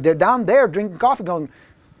contrary, they're down there drinking coffee going,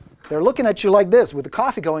 they're looking at you like this with the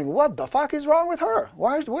coffee going, what the fuck is wrong with her?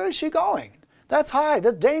 Where is she going? That's high.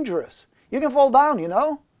 That's dangerous. You can fall down, you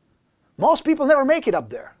know. Most people never make it up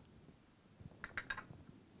there.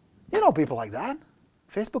 You know people like that.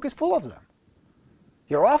 Facebook is full of them.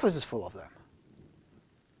 Your office is full of them.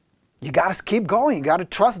 You got to keep going. You got to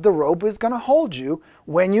trust the rope is going to hold you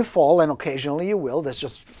when you fall, and occasionally you will. That's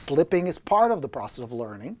just slipping is part of the process of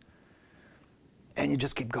learning. And you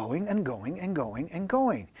just keep going and going and going and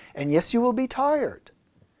going. And yes, you will be tired.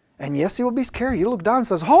 And yes, you will be scared. You look down and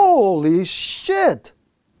says, holy shit.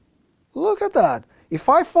 Look at that. If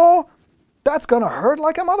I fall, that's going to hurt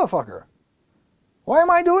like a motherfucker. Why am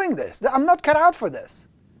I doing this? I'm not cut out for this.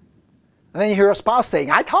 And then you hear a spouse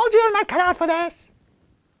saying, I told you you're not cut out for this.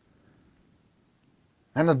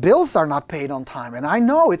 And the bills are not paid on time. And I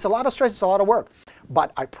know it's a lot of stress, it's a lot of work.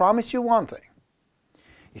 But I promise you one thing.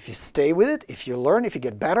 If you stay with it, if you learn, if you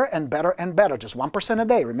get better and better and better, just 1% a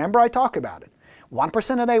day. Remember I talk about it.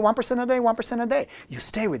 1% a day, 1% a day, 1% a day. You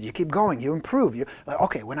stay with it, you keep going, you improve. You,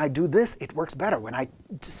 okay, when I do this, it works better. When I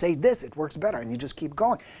say this, it works better. And you just keep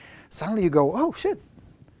going. Suddenly you go, oh shit,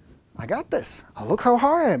 I got this. Look how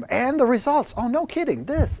hard I am. And the results. Oh, no kidding.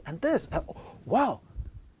 This and this. Wow.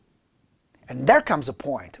 And there comes a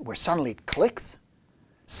point where suddenly it clicks.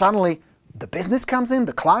 Suddenly the business comes in,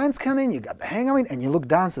 the clients come in, you got the hang of it, and you look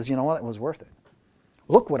down and says, you know what, it was worth it.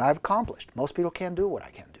 Look what I've accomplished. Most people can't do what I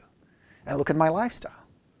can do. And look at my lifestyle.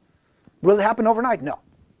 Will it happen overnight? No.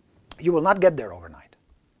 You will not get there overnight.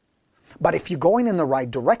 But if you're going in the right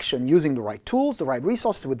direction, using the right tools, the right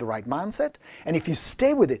resources, with the right mindset, and if you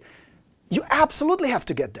stay with it, you absolutely have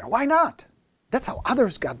to get there. Why not? That's how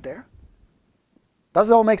others got there.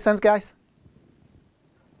 Does it all make sense, guys?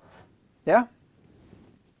 Yeah?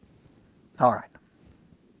 All right.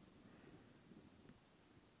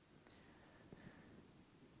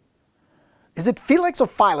 Is it Felix or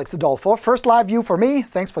Felix Adolfo? First live view for me.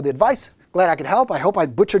 Thanks for the advice. Glad I could help. I hope I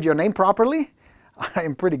butchered your name properly. I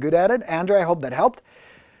am pretty good at it. Andrew, I hope that helped.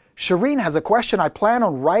 Shireen has a question. I plan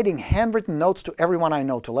on writing handwritten notes to everyone I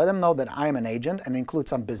know to let them know that I am an agent and include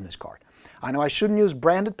some business card. I know I shouldn't use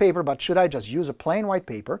branded paper, but should I just use a plain white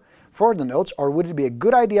paper for the notes, or would it be a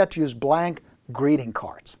good idea to use blank greeting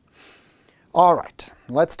cards? All right,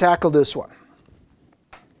 let's tackle this one.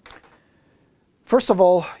 First of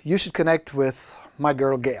all, you should connect with my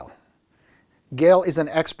girl Gail. Gail is an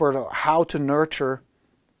expert on how to nurture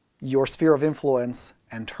your sphere of influence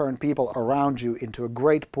and turn people around you into a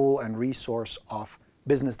great pool and resource of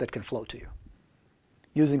business that can flow to you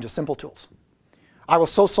using just simple tools. I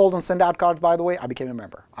was so sold on send out cards, by the way, I became a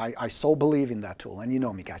member. I so believe in that tool, and you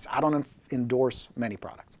know me, guys. I don't endorse many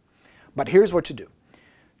products. But here's what you do.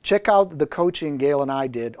 Check out the coaching Gail and I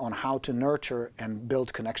did on how to nurture and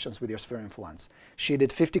build connections with your sphere of influence. She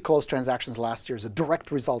did 50 closed transactions last year as a direct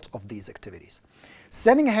result of these activities.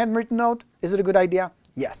 Sending a handwritten note, is it a good idea?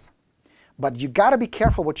 Yes. But you got to be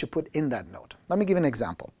careful what you put in that note. Let me give you an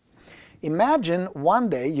example. Imagine one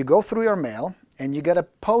day you go through your mail and you get a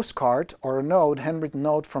postcard or a note, handwritten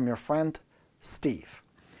note from your friend Steve.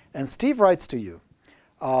 And Steve writes to you,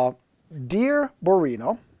 Dear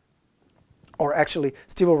Borino, or actually,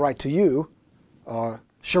 Steve will write to you,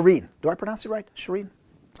 Shireen. Do I pronounce it right? Shireen?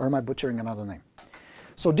 Or am I butchering another name?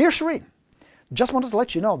 So, dear Shireen, just wanted to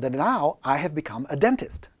let you know that now I have become a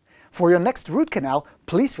dentist. For your next root canal,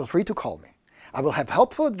 please feel free to call me. I will have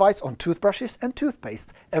helpful advice on toothbrushes and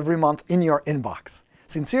toothpaste every month in your inbox.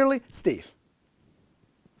 Sincerely, Steve.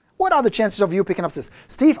 What are the chances of you picking up this?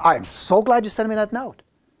 Steve, I am so glad you sent me that note.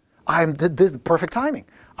 This is perfect timing.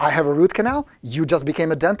 I have a root canal. You just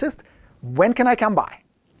became a dentist. When can I come by?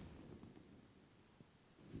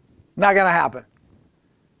 Not going to happen.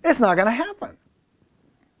 It's not going to happen.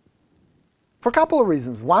 For a couple of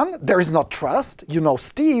reasons. One, there is no trust. You know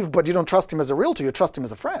Steve, but you don't trust him as a realtor. You trust him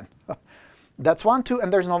as a friend. That's one. Two,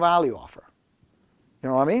 and there's no value offer. You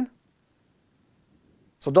know what I mean?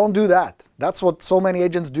 So don't do that. That's what so many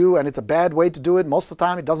agents do, and it's a bad way to do it. Most of the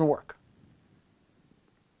time, it doesn't work.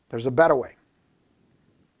 There's a better way.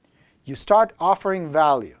 You start offering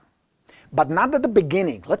value. But not at the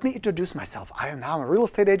beginning. Let me introduce myself. I am now a real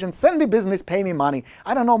estate agent. Send me business, pay me money.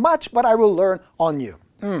 I don't know much, but I will learn on you.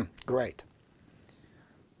 Great.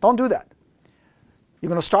 Don't do that. You're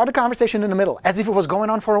going to start a conversation in the middle, as if it was going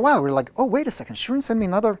on for a while. We're like, oh, wait a second. Shireen sent me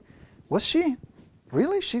another. Was she?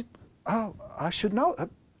 Really? Oh, I should know.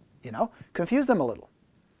 You know, confuse them a little.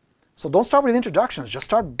 So don't start with introductions. Just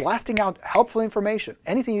start blasting out helpful information.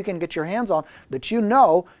 Anything you can get your hands on that you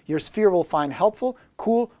know your sphere will find helpful,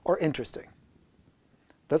 cool, or interesting.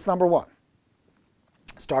 That's number one.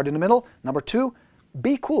 Start in the middle. Number two,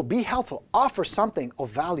 be cool, be helpful. Offer something of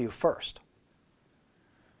value first.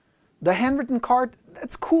 The handwritten card,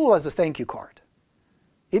 that's cool as a thank you card.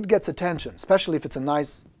 It gets attention, especially if it's a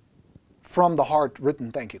nice, from the heart written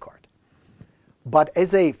thank you card. But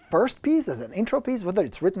as a first piece, as an intro piece, whether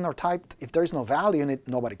it's written or typed, if there's no value in it,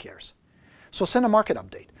 nobody cares. So send a market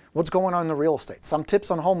update. What's going on in the real estate? Some tips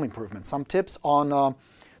on home improvement, some tips on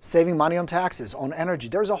saving money on taxes, on energy.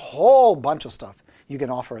 There's a whole bunch of stuff you can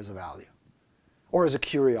offer as a value, or as a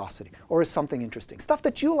curiosity, or as something interesting. Stuff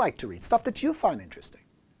that you like to read, stuff that you find interesting.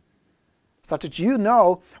 Stuff that you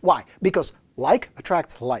know. Why? Because like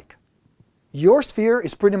attracts like. Your sphere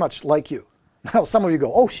is pretty much like you. Now, some of you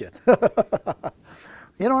go, oh shit.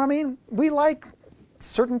 You know what I mean? We like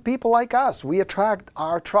certain people like us. We attract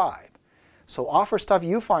our tribe. So offer stuff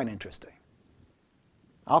you find interesting.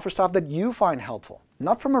 Offer stuff that you find helpful,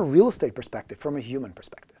 not from a real estate perspective, from a human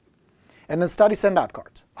perspective. And then study send-out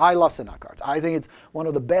cards. I love send-out cards. I think it's one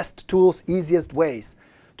of the best tools, easiest ways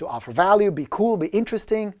to offer value, be cool, be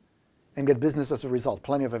interesting, and get business as a result.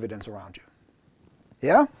 Plenty of evidence around you.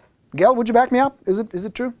 Yeah? Gail, would you back me up? Is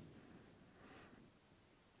it true?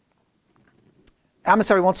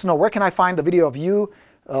 Emissary wants to know, where can I find the video of you,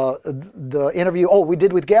 the interview, we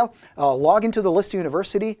did with Gail? Log into the List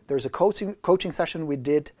University. There's a coaching session we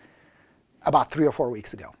did about 3 or 4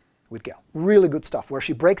 weeks ago with Gail. Really good stuff, where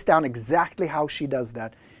she breaks down exactly how she does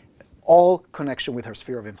that, all connection with her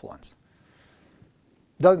sphere of influence.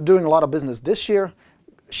 Doing a lot of business this year.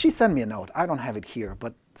 She sent me a note. I don't have it here,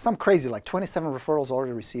 but some crazy, like 27 referrals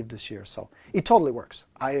already received this year. So it totally works.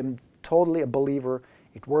 I am totally a believer.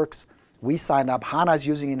 It works. We signed up. Hannah's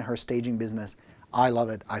using it in her staging business. I love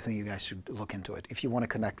it. I think you guys should look into it if you want to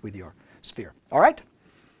connect with your sphere. All right?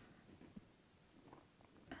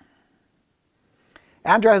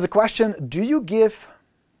 Andrea has a question. Do you give...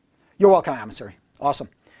 You're welcome, Emissary. Awesome.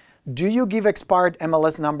 Do you give expired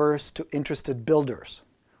MLS numbers to interested builders?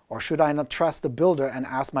 Or should I not trust the builder and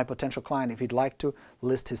ask my potential client if he'd like to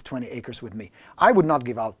list his 20 acres with me? I would not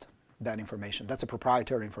give out that information. That's a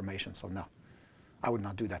proprietary information, so no. I would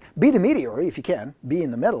not do that. Be the mediator if you can. Be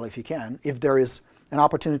in the middle if you can. If there is an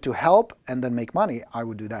opportunity to help and then make money, I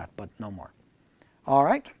would do that, but no more. All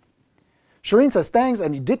right? Shireen says, thanks,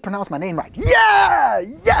 and you did pronounce my name right. Yeah!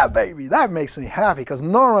 Yeah, baby! That makes me happy, because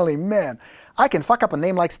normally, man, I can fuck up a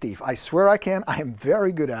name like Steve. I swear I can. I am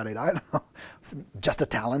very good at it. I don't know. It's just a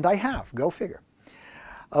talent I have. Go figure.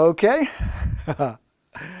 Okay.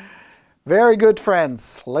 Very good,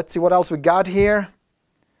 friends. Let's see what else we got here.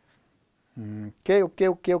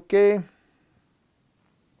 Okay.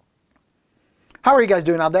 How are you guys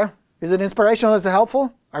doing out there? Is it inspirational? Is it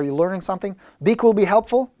helpful? Are you learning something? Be cool, be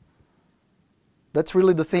helpful. That's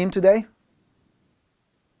really the theme today.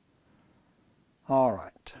 All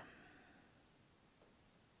right.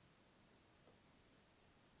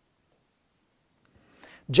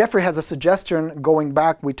 Jeffrey has a suggestion going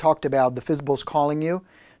back. We talked about the FSBOs calling you.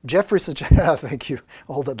 Jeffrey suggests, thank you,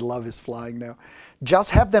 all that love is flying now.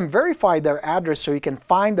 Just have them verify their address so you can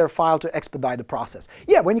find their file to expedite the process.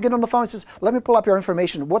 Yeah, when you get on the phone, it says, let me pull up your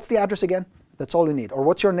information. What's the address again? That's all you need. Or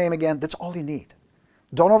what's your name again? That's all you need.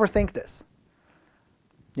 Don't overthink this.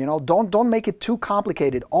 You know, don't make it too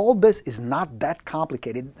complicated. All this is not that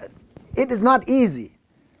complicated. It is not easy.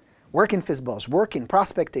 Working FSBOs, working,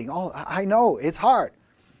 prospecting, I know, it's hard.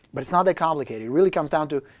 But it's not that complicated. It really comes down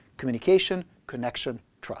to communication, connection,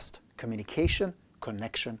 trust. Communication,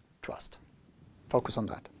 connection, trust. Focus on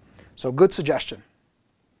that. So good suggestion.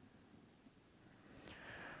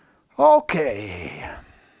 Okay.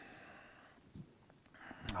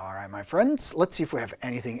 All right, my friends. Let's see if we have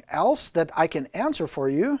anything else that I can answer for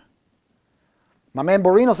you. My man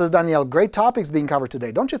Borino says, Danielle, great topics being covered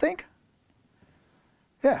today, don't you think?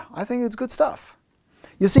 Yeah, I think it's good stuff.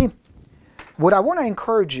 You see, what I want to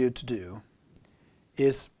encourage you to do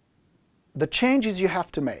is the changes you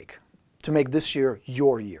have to make this year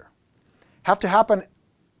your year have to happen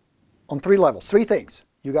on 3 levels, 3 things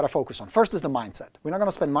you got to focus on. First is the mindset. We're not going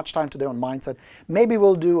to spend much time today on mindset. Maybe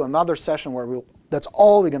we'll do another session where that's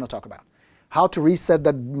all we're going to talk about. How to reset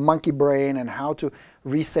that monkey brain and how to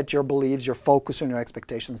reset your beliefs, your focus and your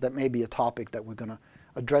expectations. That may be a topic that we're going to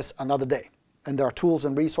address another day. And there are tools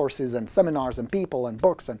and resources and seminars and people and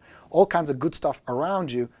books and all kinds of good stuff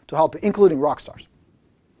around you to help you, including rock stars.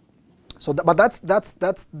 So, but that's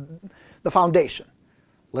the foundation.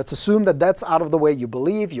 Let's assume that that's out of the way. You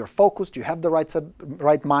believe, you're focused, you have the right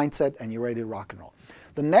mindset, and you're ready to rock and roll.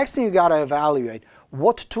 The next thing you got to evaluate,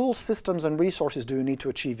 what tools, systems, and resources do you need to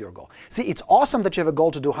achieve your goal? See, it's awesome that you have a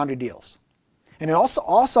goal to do 100 deals. And it's also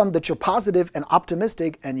awesome that you're positive and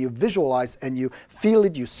optimistic and you visualize and you feel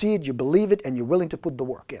it, you see it, you believe it, and you're willing to put the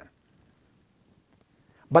work in.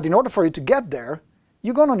 But in order for you to get there,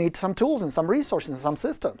 you're going to need some tools and some resources and some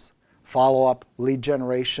systems. Follow-up, lead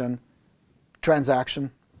generation,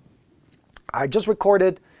 transaction. I just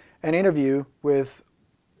recorded an interview with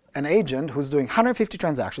an agent who's doing 150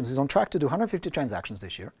 transactions. He's on track to do 150 transactions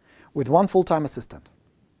this year with 1 full-time assistant.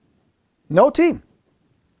 No team.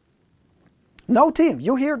 No team.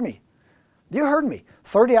 You heard me. You heard me.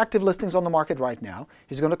 30 active listings on the market right now.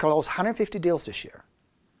 He's going to close 150 deals this year.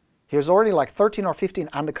 He's already like 13 or 15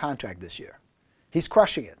 under contract this year. He's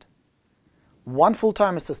crushing it. 1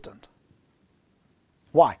 full-time assistant.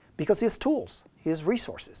 Why? Because he has tools. He has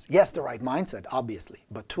resources. Yes, the right mindset, obviously,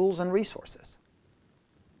 but tools and resources.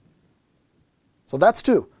 So that's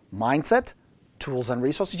 2. Mindset, tools and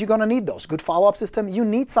resources. You're going to need those. Good follow-up system. You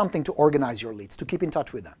need something to organize your leads, to keep in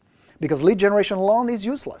touch with them. Because lead generation alone is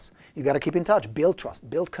useless. You got to keep in touch, build trust,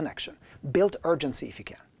 build connection, build urgency if you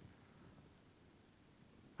can.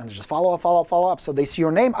 And just follow up, follow up, follow up. So they see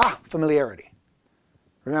your name, familiarity.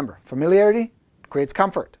 Remember, familiarity creates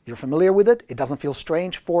comfort. You're familiar with it. It doesn't feel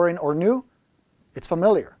strange, foreign, or new. It's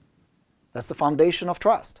familiar. That's the foundation of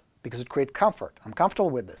trust because it creates comfort. I'm comfortable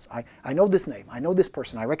with this. I know this name. I know this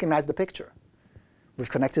person. I recognize the picture. We've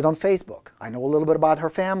connected on Facebook. I know a little bit about her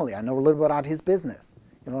family. I know a little bit about his business.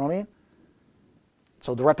 You know what I mean?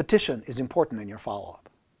 So the repetition is important in your follow-up.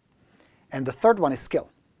 And the third one is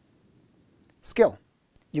skill. Skill.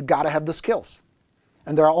 You got to have the skills.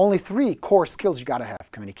 And there are only 3 core skills you got to have.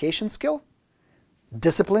 Communication skill,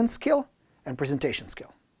 discipline skill, and presentation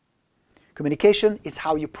skill. Communication is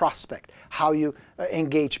how you prospect, how you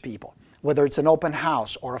engage people. Whether it's an open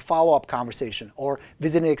house or a follow-up conversation or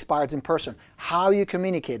visiting expireds in person, how you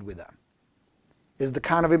communicate with them is the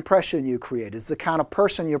kind of impression you create, is the kind of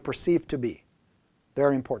person you're perceived to be.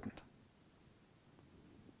 Very important.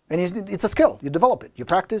 And it's a skill. You develop it. You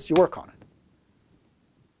practice, you work on it.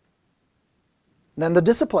 Then the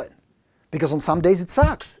discipline, because on some days it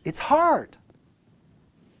sucks. It's hard.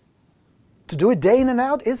 To do it day in and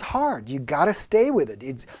out is hard. You got to stay with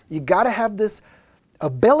it. You got to have this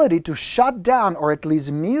ability to shut down or at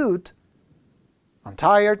least mute. I'm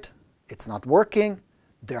tired. It's not working.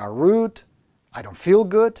 They are rude. I don't feel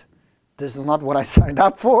good. This is not what I signed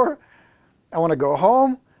up for. I want to go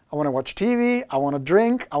home. I want to watch TV. I want to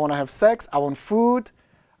drink. I want to have sex. I want food.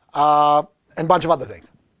 And a bunch of other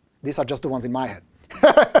things. These are just the ones in my head.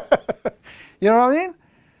 You know what I mean?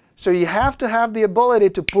 So you have to have the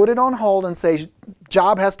ability to put it on hold and say,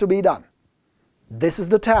 job has to be done. This is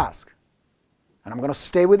the task. And I'm going to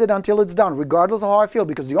stay with it until it's done, regardless of how I feel,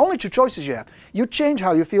 because the only 2 choices you have, you change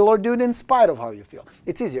how you feel or do it in spite of how you feel.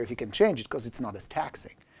 It's easier if you can change it because it's not as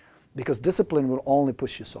taxing. Because discipline will only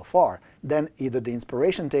push you so far. Then either the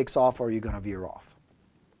inspiration takes off or you're going to veer off.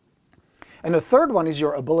 And the third one is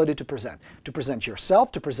your ability to present. To present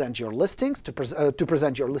yourself, to present your listings, to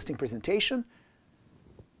present your listing presentation.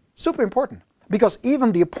 Super important. Because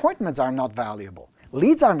even the appointments are not valuable.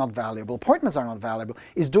 Leads are not valuable. Appointments are not valuable.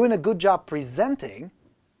 It's doing a good job presenting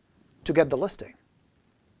to get the listing.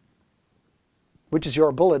 Which is your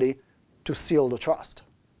ability to seal the trust.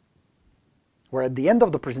 Where at the end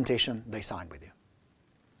of the presentation, they sign with you.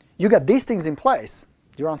 You got these things in place,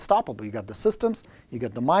 you're unstoppable. You got the systems, you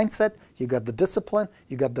got the mindset, you got the discipline,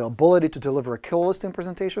 you got the ability to deliver a kill listing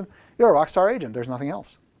presentation. You're a rockstar agent. There's nothing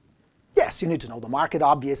else. Yes, you need to know the market,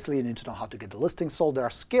 obviously. You need to know how to get the listing sold. There are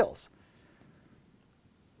skills.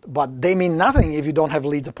 But they mean nothing if you don't have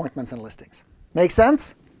leads, appointments, and listings. Make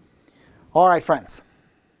sense? All right, friends.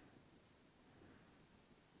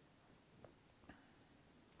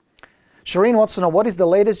 Shireen wants to know, what is the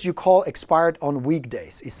latest you call expired on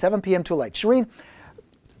weekdays? Is 7 p.m. too late? Shireen,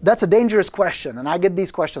 that's a dangerous question, and I get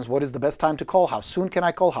these questions. What is the best time to call? How soon can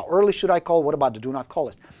I call? How early should I call? What about the do not call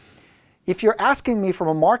list? If you're asking me from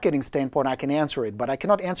a marketing standpoint, I can answer it, but I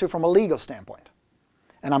cannot answer it from a legal standpoint.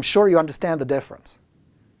 And I'm sure you understand the difference.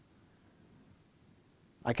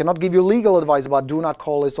 I cannot give you legal advice about do not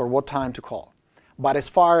call list or what time to call. But as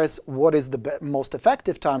far as what is the most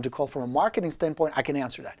effective time to call from a marketing standpoint, I can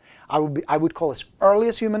answer that. I would call as early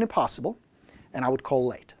as humanly possible, and I would call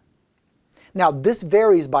late. Now, this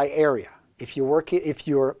varies by area. If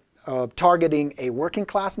you're targeting a working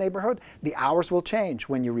class neighborhood, the hours will change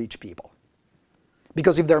when you reach people.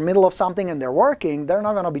 Because if they're in the middle of something and they're working, they're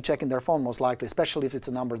not going to be checking their phone most likely, especially if it's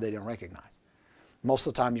a number they don't recognize. Most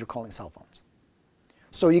of the time, you're calling cell phones.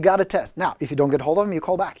 So you got to test. Now, if you don't get hold of them, you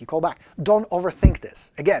call back. You call back. Don't overthink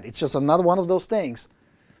this. Again, it's just another one of those things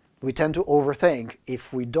we tend to overthink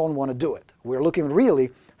if we don't want to do it. We're looking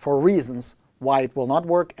really for reasons why it will not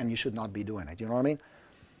work and you should not be doing it. You know what I mean?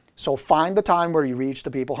 So find the time where you reach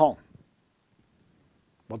the people home.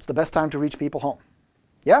 What's the best time to reach people home?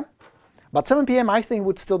 Yeah? But 7 p.m. I think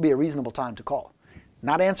would still be a reasonable time to call.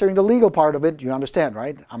 Not answering the legal part of it, you understand,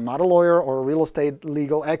 right? I'm not a lawyer or a real estate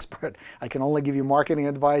legal expert. I can only give you marketing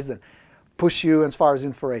advice and push you as far as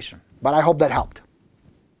inspiration. But I hope that helped.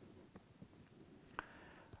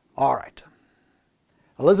 All right.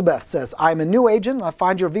 Elizabeth says, I'm a new agent and I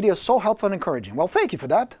find your videos so helpful and encouraging. Well, thank you for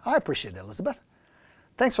that. I appreciate it, Elizabeth.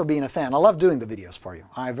 Thanks for being a fan. I love doing the videos for you.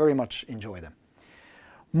 I very much enjoy them.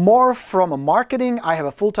 More from a marketing, I have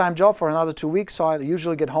a full-time job for another 2 weeks, so I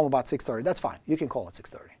usually get home about 6:30. That's fine. You can call at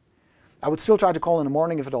 6:30. I would still try to call in the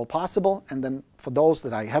morning if at all possible, and then for those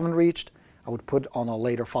that I haven't reached, I would put on a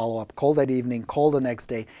later follow-up, call that evening, call the next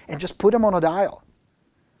day, and just put them on a dial.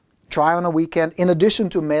 Try on a weekend, in addition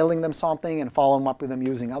to mailing them something and following up with them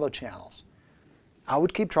using other channels. I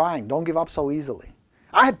would keep trying. Don't give up so easily.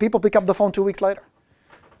 I had people pick up the phone 2 weeks later,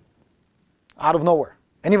 out of nowhere.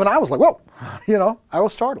 And even I was like, whoa, you know, I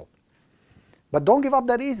was startled. But don't give up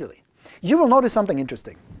that easily. You will notice something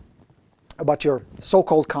interesting about your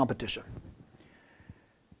so-called competition.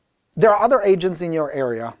 There are other agents in your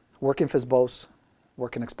area working FSBOs,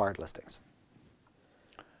 working expired listings.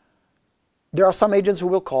 There are some agents who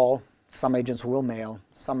will call, some agents who will mail,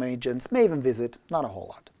 some agents may even visit, not a whole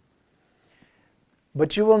lot.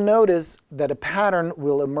 But you will notice that a pattern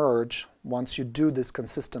will emerge once you do this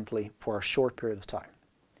consistently for a short period of time.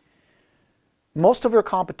 Most of your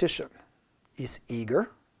competition is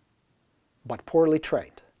eager, but poorly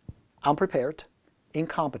trained, unprepared,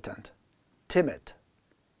 incompetent, timid,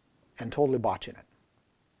 and totally botching it.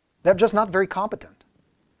 They're just not very competent.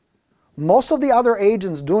 Most of the other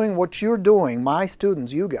agents doing what you're doing, my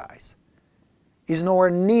students, you guys, is nowhere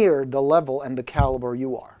near the level and the caliber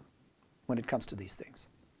you are when it comes to these things.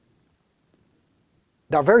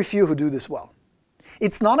 There are very few who do this well.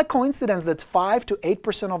 It's not a coincidence that 5 to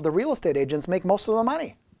 8% of the real estate agents make most of the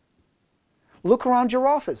money. Look around your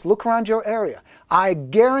office, look around your area. I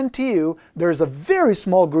guarantee you there's a very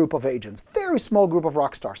small group of agents, very small group of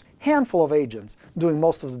rock stars, handful of agents doing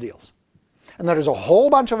most of the deals. And there's a whole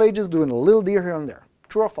bunch of agents doing a little deal here and there.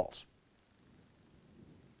 True or false?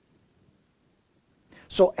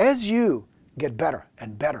 So as you get better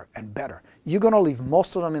and better and better, you're going to leave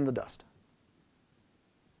most of them in the dust.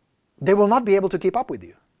 They will not be able to keep up with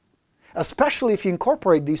you. Especially if you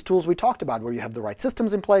incorporate these tools we talked about, where you have the right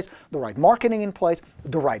systems in place, the right marketing in place,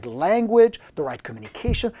 the right language, the right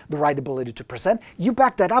communication, the right ability to present. You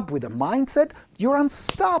back that up with a mindset, you're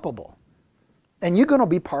unstoppable. And you're going to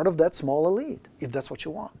be part of that small elite, if that's what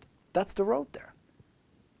you want. That's the road there.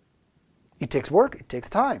 It takes work, it takes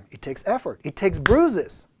time, it takes effort, it takes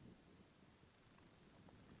bruises.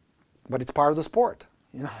 But it's part of the sport.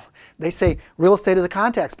 You know, they say real estate is a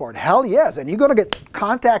contact sport. Hell yes, and you're going to get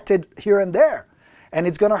contacted here and there, and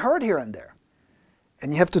it's going to hurt here and there.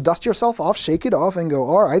 And you have to dust yourself off, shake it off, and go,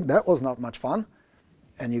 all right, that was not much fun,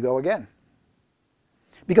 and you go again.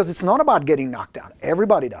 Because it's not about getting knocked down.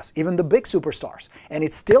 Everybody does, even the big superstars. And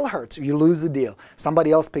it still hurts. You lose the deal.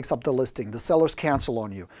 Somebody else picks up the listing. The sellers cancel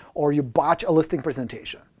on you, or you botch a listing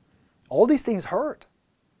presentation. All these things hurt.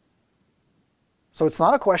 So it's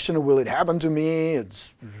not a question of will it happen to me,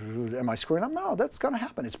 am I screwing up? No, that's going to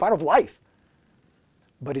happen. It's part of life.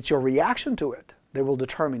 But it's your reaction to it that will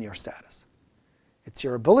determine your status. It's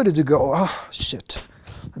your ability to go, oh, shit,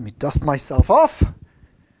 let me dust myself off.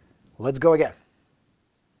 Let's go again.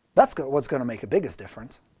 That's what's going to make the biggest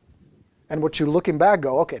difference. And what you're looking back,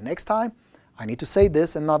 go, okay, next time I need to say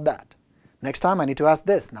this and not that. Next time I need to ask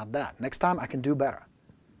this, not that. Next time I can do better.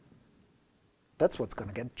 That's what's going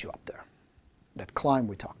to get you up there. That climb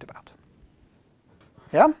we talked about.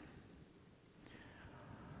 Yeah?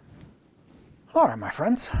 All right, my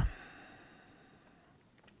friends.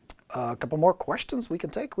 A couple more questions we can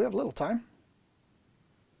take. We have a little time.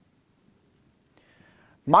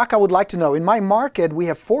 Maka would like to know, in my market, we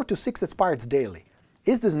have 4 to 6 expireds daily.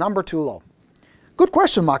 Is this number too low? Good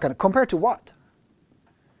question, Maka. Compared to what?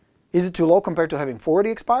 Is it too low compared to having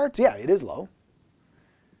 40 expireds? Yeah, it is low.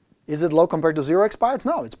 Is it low compared to 0 expireds?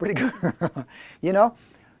 No, it's pretty good. You know,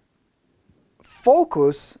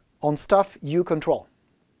 focus on stuff you control.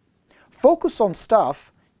 Focus on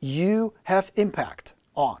stuff you have impact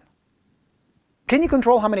on. Can you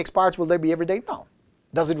control how many expireds will there be every day? No.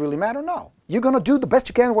 Does it really matter? No. You're going to do the best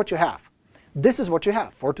you can with what you have. This is what you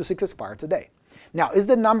have, 4 to 6 expireds a day. Now, is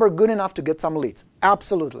that number good enough to get some leads?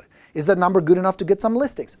 Absolutely. Is that number good enough to get some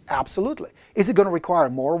listings? Absolutely. Is it going to require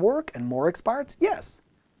more work and more expireds? Yes.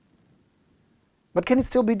 But can it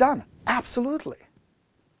still be done? Absolutely.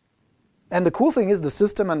 And the cool thing is the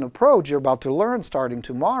system and approach you're about to learn starting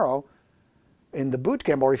tomorrow in the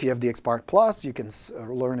bootcamp, or if you have the Expired Plus, you can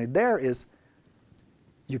learn it there, is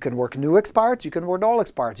you can work new expireds, you can work all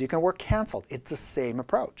expireds, you can work canceled. It's the same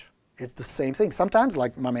approach. It's the same thing. Sometimes,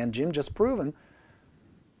 like my man Jim just proven,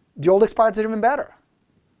 the old expireds are even better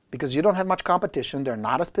because you don't have much competition. They're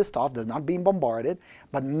not as pissed off. They're not being bombarded.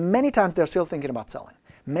 But many times they're still thinking about selling.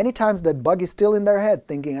 Many times that bug is still in their head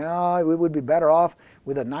thinking, oh, we would be better off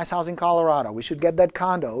with a nice house in Colorado. We should get that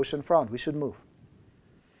condo, oceanfront. We should move.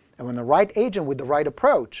 And when the right agent with the right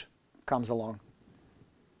approach comes along,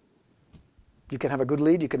 you can have a good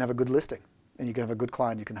lead, you can have a good listing, and you can have a good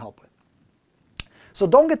client you can help with. So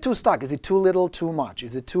don't get too stuck. Is it too little, too much?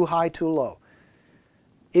 Is it too high, too low?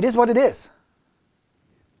 It is what it is.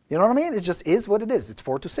 You know what I mean? It just is what it is. It's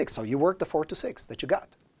 4 to 6. So you work the 4 to 6 that you got.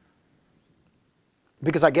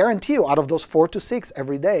 Because I guarantee you, out of those 4 to 6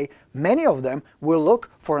 every day, many of them will look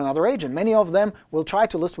for another agent. Many of them will try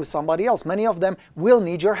to list with somebody else. Many of them will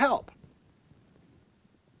need your help.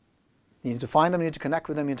 You need to find them, you need to connect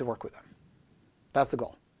with them, you need to work with them. That's the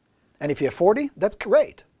goal. And if you have 40, that's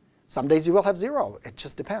great. Some days you will have 0. It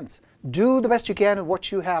just depends. Do the best you can with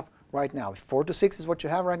what you have right now. If 4 to 6 is what you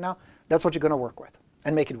have right now, that's what you're going to work with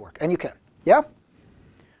and make it work. And you can. Yeah?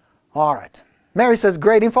 All right. Mary says,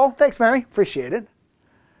 great info. Thanks, Mary. Appreciate it.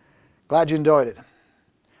 Glad you enjoyed it.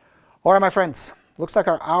 All right, my friends. Looks like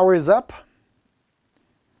our hour is up.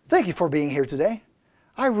 Thank you for being here today.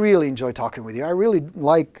 I really enjoy talking with you. I really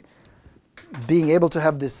like being able to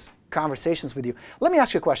have these conversations with you. Let me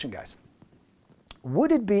ask you a question, guys.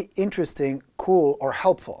 Would it be interesting, cool, or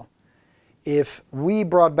helpful if we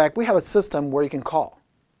brought back, we have a system where you can call.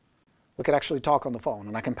 We could actually talk on the phone,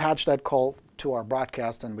 and I can patch that call to our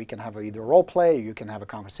broadcast, and we can have either a role play, or you can have a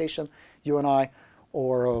conversation, you and I,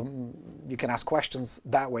 or you can ask questions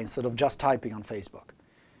that way instead of just typing on Facebook.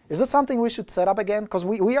 Is it something we should set up again? Because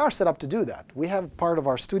we are set up to do that. We have part of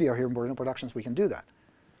our studio here in Borino Productions, we can do that.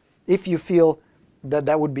 If you feel that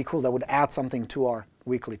that would be cool, that would add something to our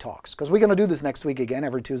weekly talks. Because we're going to do this next week again,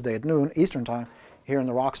 every Tuesday at noon Eastern Time here in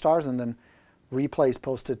the Rockstars, and then replays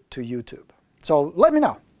posted to YouTube. So let me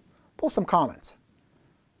know. Post some comments.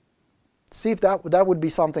 See if that would be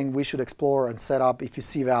something we should explore and set up if you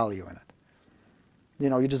see value in it. You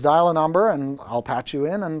know, you just dial a number and I'll patch you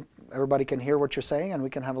in and everybody can hear what you're saying and we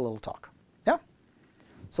can have a little talk. Yeah?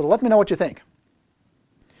 So let me know what you think.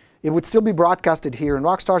 It would still be broadcasted here in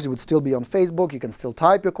Rockstars. It would still be on Facebook. You can still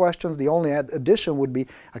type your questions. The only addition would be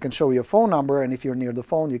I can show you a phone number, and if you're near the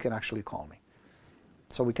phone, you can actually call me.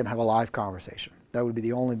 So we can have a live conversation. That would be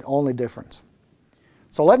the only difference.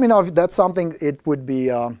 So let me know if that's something it would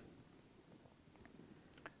be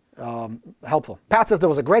helpful. Pat says there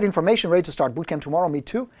was a great information, ready to start bootcamp tomorrow. Me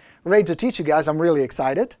too. Ready to teach you guys. I'm really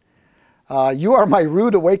excited. You are my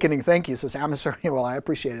rude awakening. Thank you, says Amazon. Well, I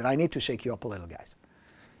appreciate it. I need to shake you up a little, guys.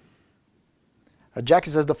 Jackie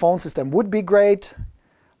says the phone system would be great.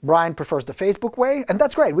 Brian prefers the Facebook way, and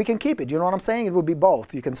that's great. We can keep it. You know what I'm saying? It would be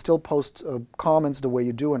both. You can still post comments the way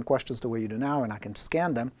you do and questions the way you do now, and I can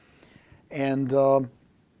scan them. And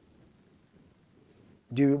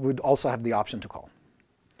you would also have the option to call.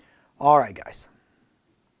 All right, guys.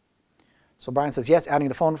 So Brian says, yes, adding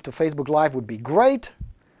the phone to Facebook Live would be great.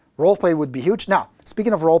 Roleplay would be huge. Now,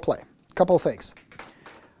 speaking of roleplay, a couple of things.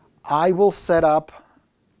 I will set up,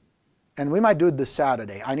 and we might do it this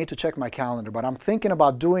Saturday. I need to check my calendar, but I'm thinking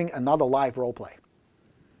about doing another live role play.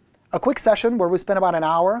 A quick session where we spend about an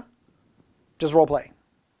hour just role playing.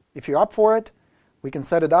 If you're up for it, we can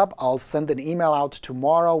set it up. I'll send an email out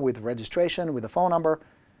tomorrow with registration, with a phone number,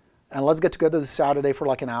 and let's get together this Saturday for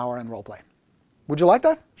like an hour and role play. Would you like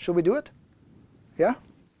that? Should we do it? Yeah?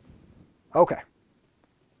 Okay.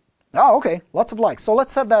 Oh, okay. Lots of likes. So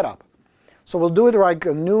let's set that up. So we'll do it like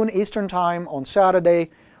noon Eastern Time on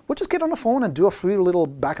Saturday. We'll just get on the phone and do a free little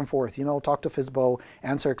back and forth, you know, talk to FSBO,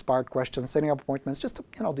 answer expired questions, setting up appointments, just,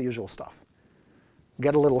 you know, the usual stuff.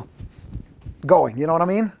 Get a little going, you know what I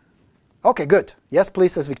mean? Okay, good. Yes,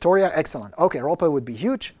 please, says Victoria. Excellent. Okay, roleplay would be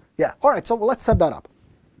huge. Yeah, all right, so let's set that up.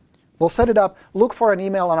 We'll set it up. Look for an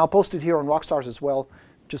email, and I'll post it here on Rockstars as well.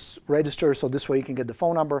 Just register so this way you can get the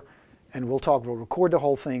phone number, and we'll talk. We'll record the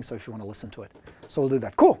whole thing, so if you want to listen to it. So we'll do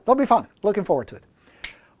that. Cool. That'll be fun. Looking forward to it.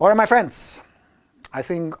 All right, my friends. I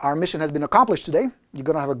think our mission has been accomplished today. You're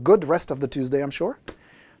going to have a good rest of the Tuesday, I'm sure.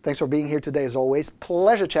 Thanks for being here today, as always.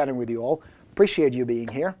 Pleasure chatting with you all. Appreciate you being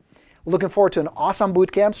here. Looking forward to an awesome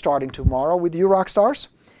boot camp starting tomorrow with you, Rockstars.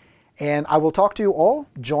 And I will talk to you all.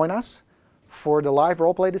 Join us for the live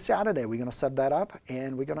role play this Saturday. We're going to set that up,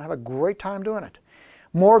 and we're going to have a great time doing it.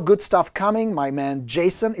 More good stuff coming. My man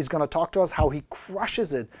Jason is going to talk to us how he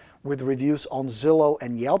crushes it with reviews on Zillow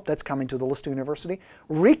and Yelp. That's coming to the Listing University.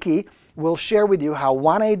 Ricky will share with you how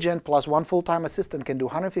one agent plus one full-time assistant can do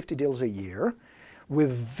 150 deals a year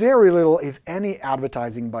with very little, if any,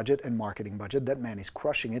 advertising budget and marketing budget. That man is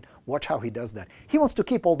crushing it. Watch how he does that. He wants to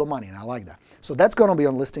keep all the money, and I like that. So that's going to be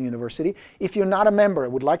on Listing University. If you're not a member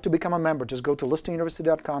and would like to become a member, just go to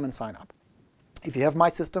listinguniversity.com and sign up. If you have my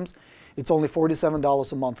systems, it's only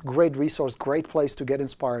 $47 a month. Great resource, great place to get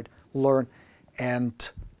inspired, learn,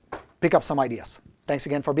 and pick up some ideas. Thanks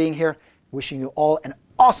again for being here. Wishing you all an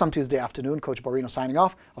awesome Tuesday afternoon. Coach Borino signing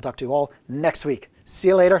off. I'll talk to you all next week. See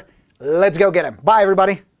you later. Let's go get him. Bye,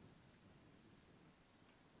 everybody.